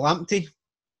 I get rid of Lamptey.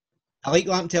 I like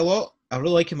Lamptey a lot. I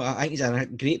really like him. I think he's a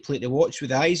great player to watch with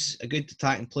the eyes. A good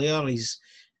attacking player. I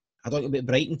don't think about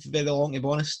Brighton for very long, to be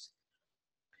honest.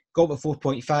 Got him at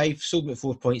 4.5, sold him at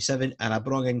 4.7, and I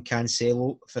brought in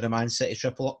Cancelo for the Man City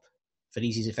triple up for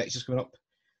easy fixtures coming up.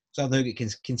 So I've now got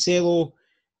Cancelo,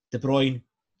 De Bruyne,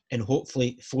 and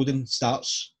hopefully Foden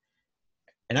starts.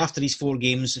 And after these 4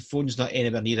 games, if Foden's not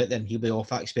anywhere near it, then he'll be off.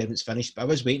 That experiment's finished. But I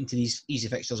was waiting to these easy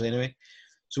fixtures anyway.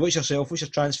 So what's yourself? What's your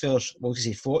transfers? Well, to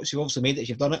say thoughts. You've obviously made it if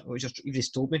you've done it. You've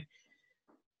just told me.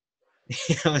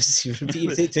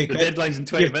 The deadline's in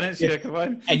 20 minutes. Yeah, come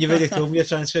on. And you've already told me your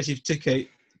transfers. You've took out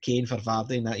Kane for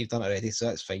Vardy and that. You've done it already, so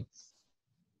that's fine.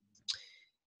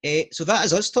 So that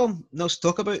is us, Tom. Now to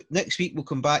talk about. Next week we'll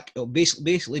come back. It'll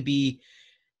basically be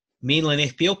mainly an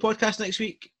FPL podcast next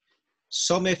week.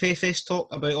 Some FFS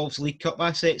talk about obviously League Cup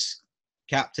assets,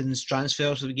 captains,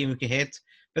 transfers of the game week ahead.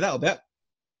 But that'll be it.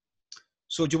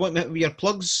 So do you want me with your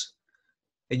plugs?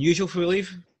 And usual for we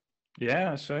leave? Yeah,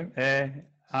 that's right.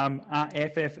 I'm at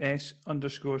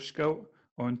FFS_scout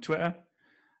on Twitter.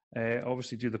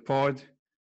 Obviously do the pod.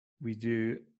 We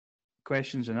do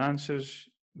questions and answers.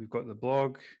 We've got the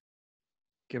blog.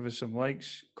 Give us some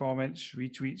likes, comments,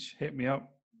 retweets. Hit me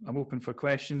up. I'm open for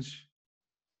questions.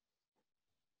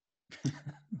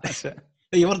 That's it.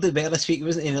 You were doing better this week.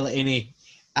 Wasn't any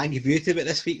ambiguity about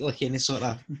this week, like any sort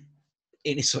of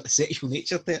sexual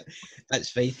nature to it. That's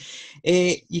fine.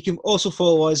 You can also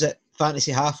follow us at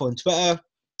Fantasy Half on Twitter.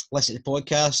 Listen to the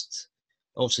podcast.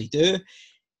 Obviously do.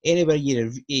 Anywhere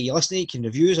you listen, you can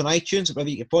review us on iTunes, wherever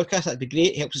you get podcast. That'd be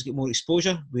great. It helps us get more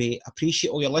exposure. We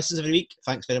appreciate all your listens every week.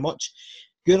 Thanks very much.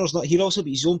 Gunnar's not here also, but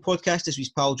his own podcast is with his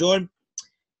pal John.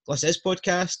 Listen to his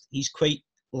podcast. He's quite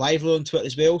lively on Twitter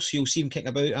as well, so you'll see him kicking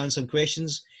about, answering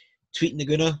questions, tweeting the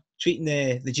Gunnar,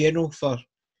 tweeting the General for...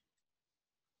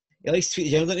 He likes to tweet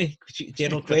the General, doesn't he? Tweet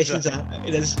general questions.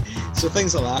 It is. So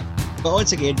things like that. But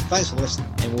once again, thanks for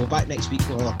listening, and we'll be back next week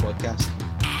with another podcast.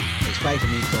 It's bye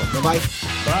from me, Tom. Bye-bye.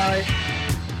 Bye.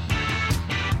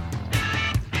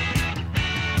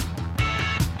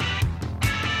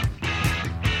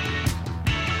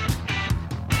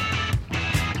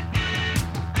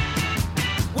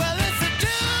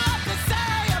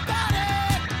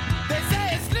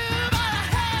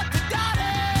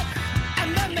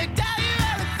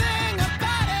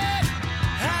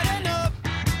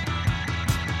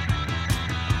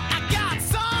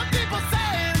 Some people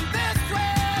saying this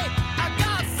way, I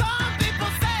got some people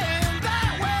saying that.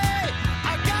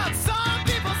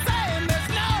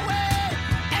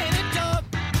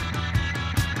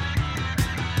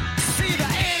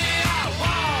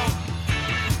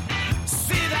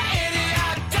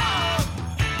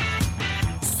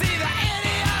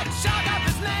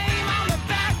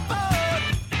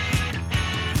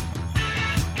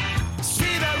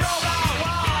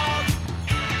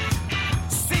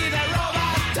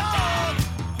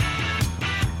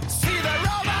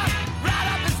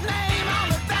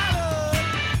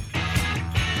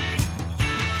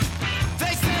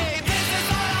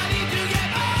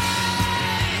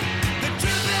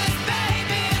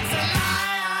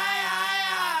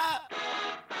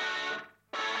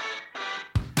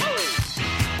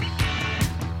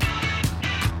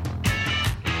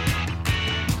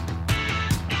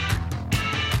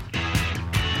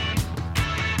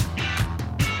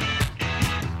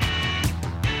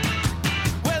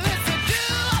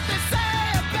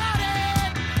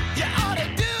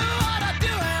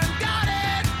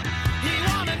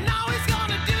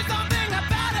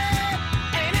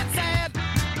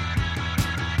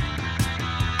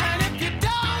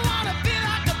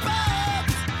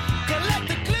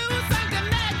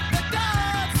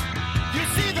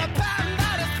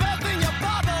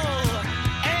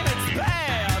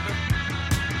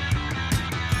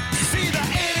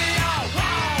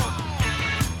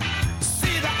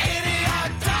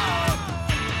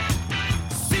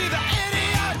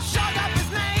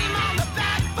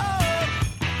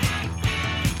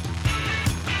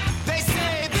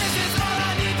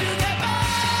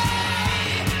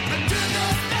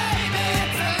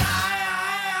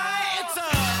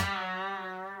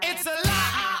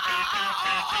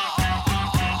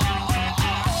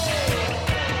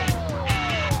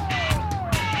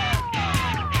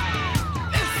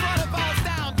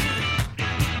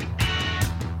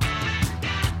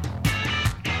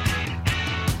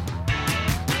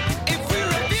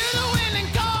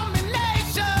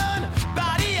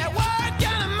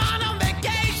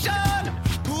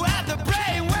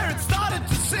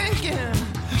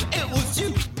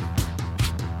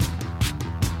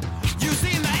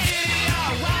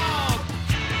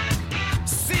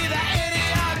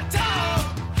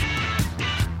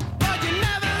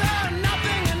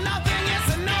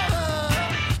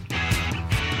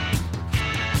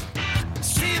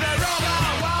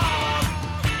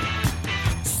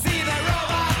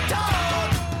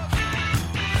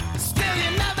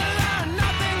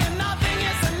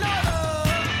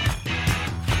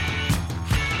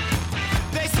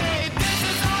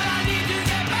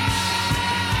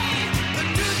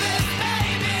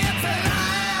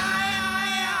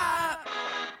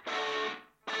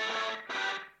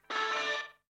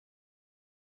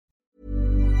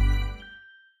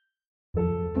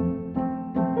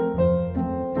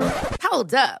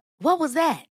 Hold up. What was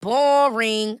that?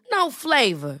 Boring. No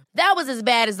flavor. That was as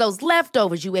bad as those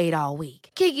leftovers you ate all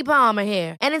week. Keke Palmer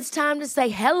here, and it's time to say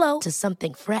hello to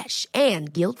something fresh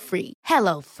and guilt-free.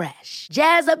 Hello Fresh.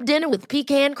 Jazz up dinner with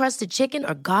pecan-crusted chicken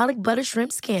or garlic butter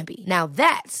shrimp scampi. Now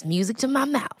that's music to my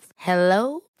mouth.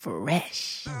 Hello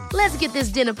Fresh. Let's get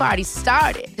this dinner party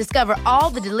started. Discover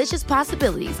all the delicious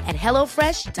possibilities at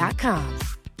hellofresh.com.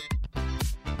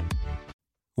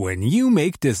 When you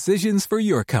make decisions for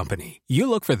your company, you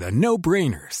look for the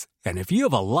no-brainers. And if you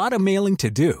have a lot of mailing to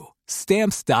do,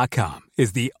 Stamps.com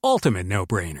is the ultimate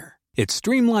no-brainer. It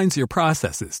streamlines your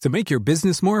processes to make your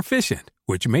business more efficient,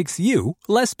 which makes you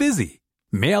less busy.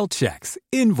 Mail checks,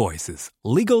 invoices,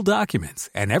 legal documents,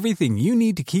 and everything you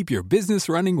need to keep your business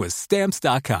running with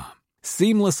Stamps.com.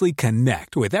 Seamlessly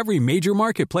connect with every major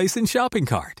marketplace and shopping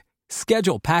cart.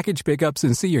 Schedule package pickups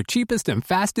and see your cheapest and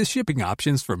fastest shipping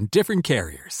options from different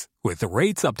carriers, with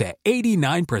rates up to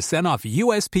 89% off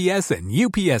USPS and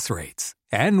UPS rates.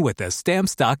 And with the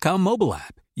Stamps.com mobile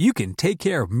app, you can take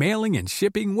care of mailing and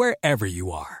shipping wherever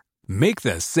you are. Make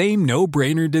the same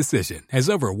no-brainer decision as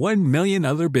over 1 million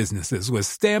other businesses with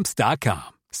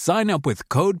Stamps.com. Sign up with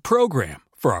code PROGRAM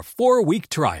for a 4-week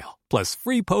trial, plus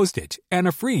free postage and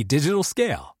a free digital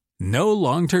scale. No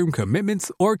long-term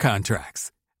commitments or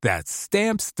contracts. That's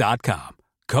Stamps.com.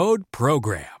 Code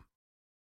PROGRAM.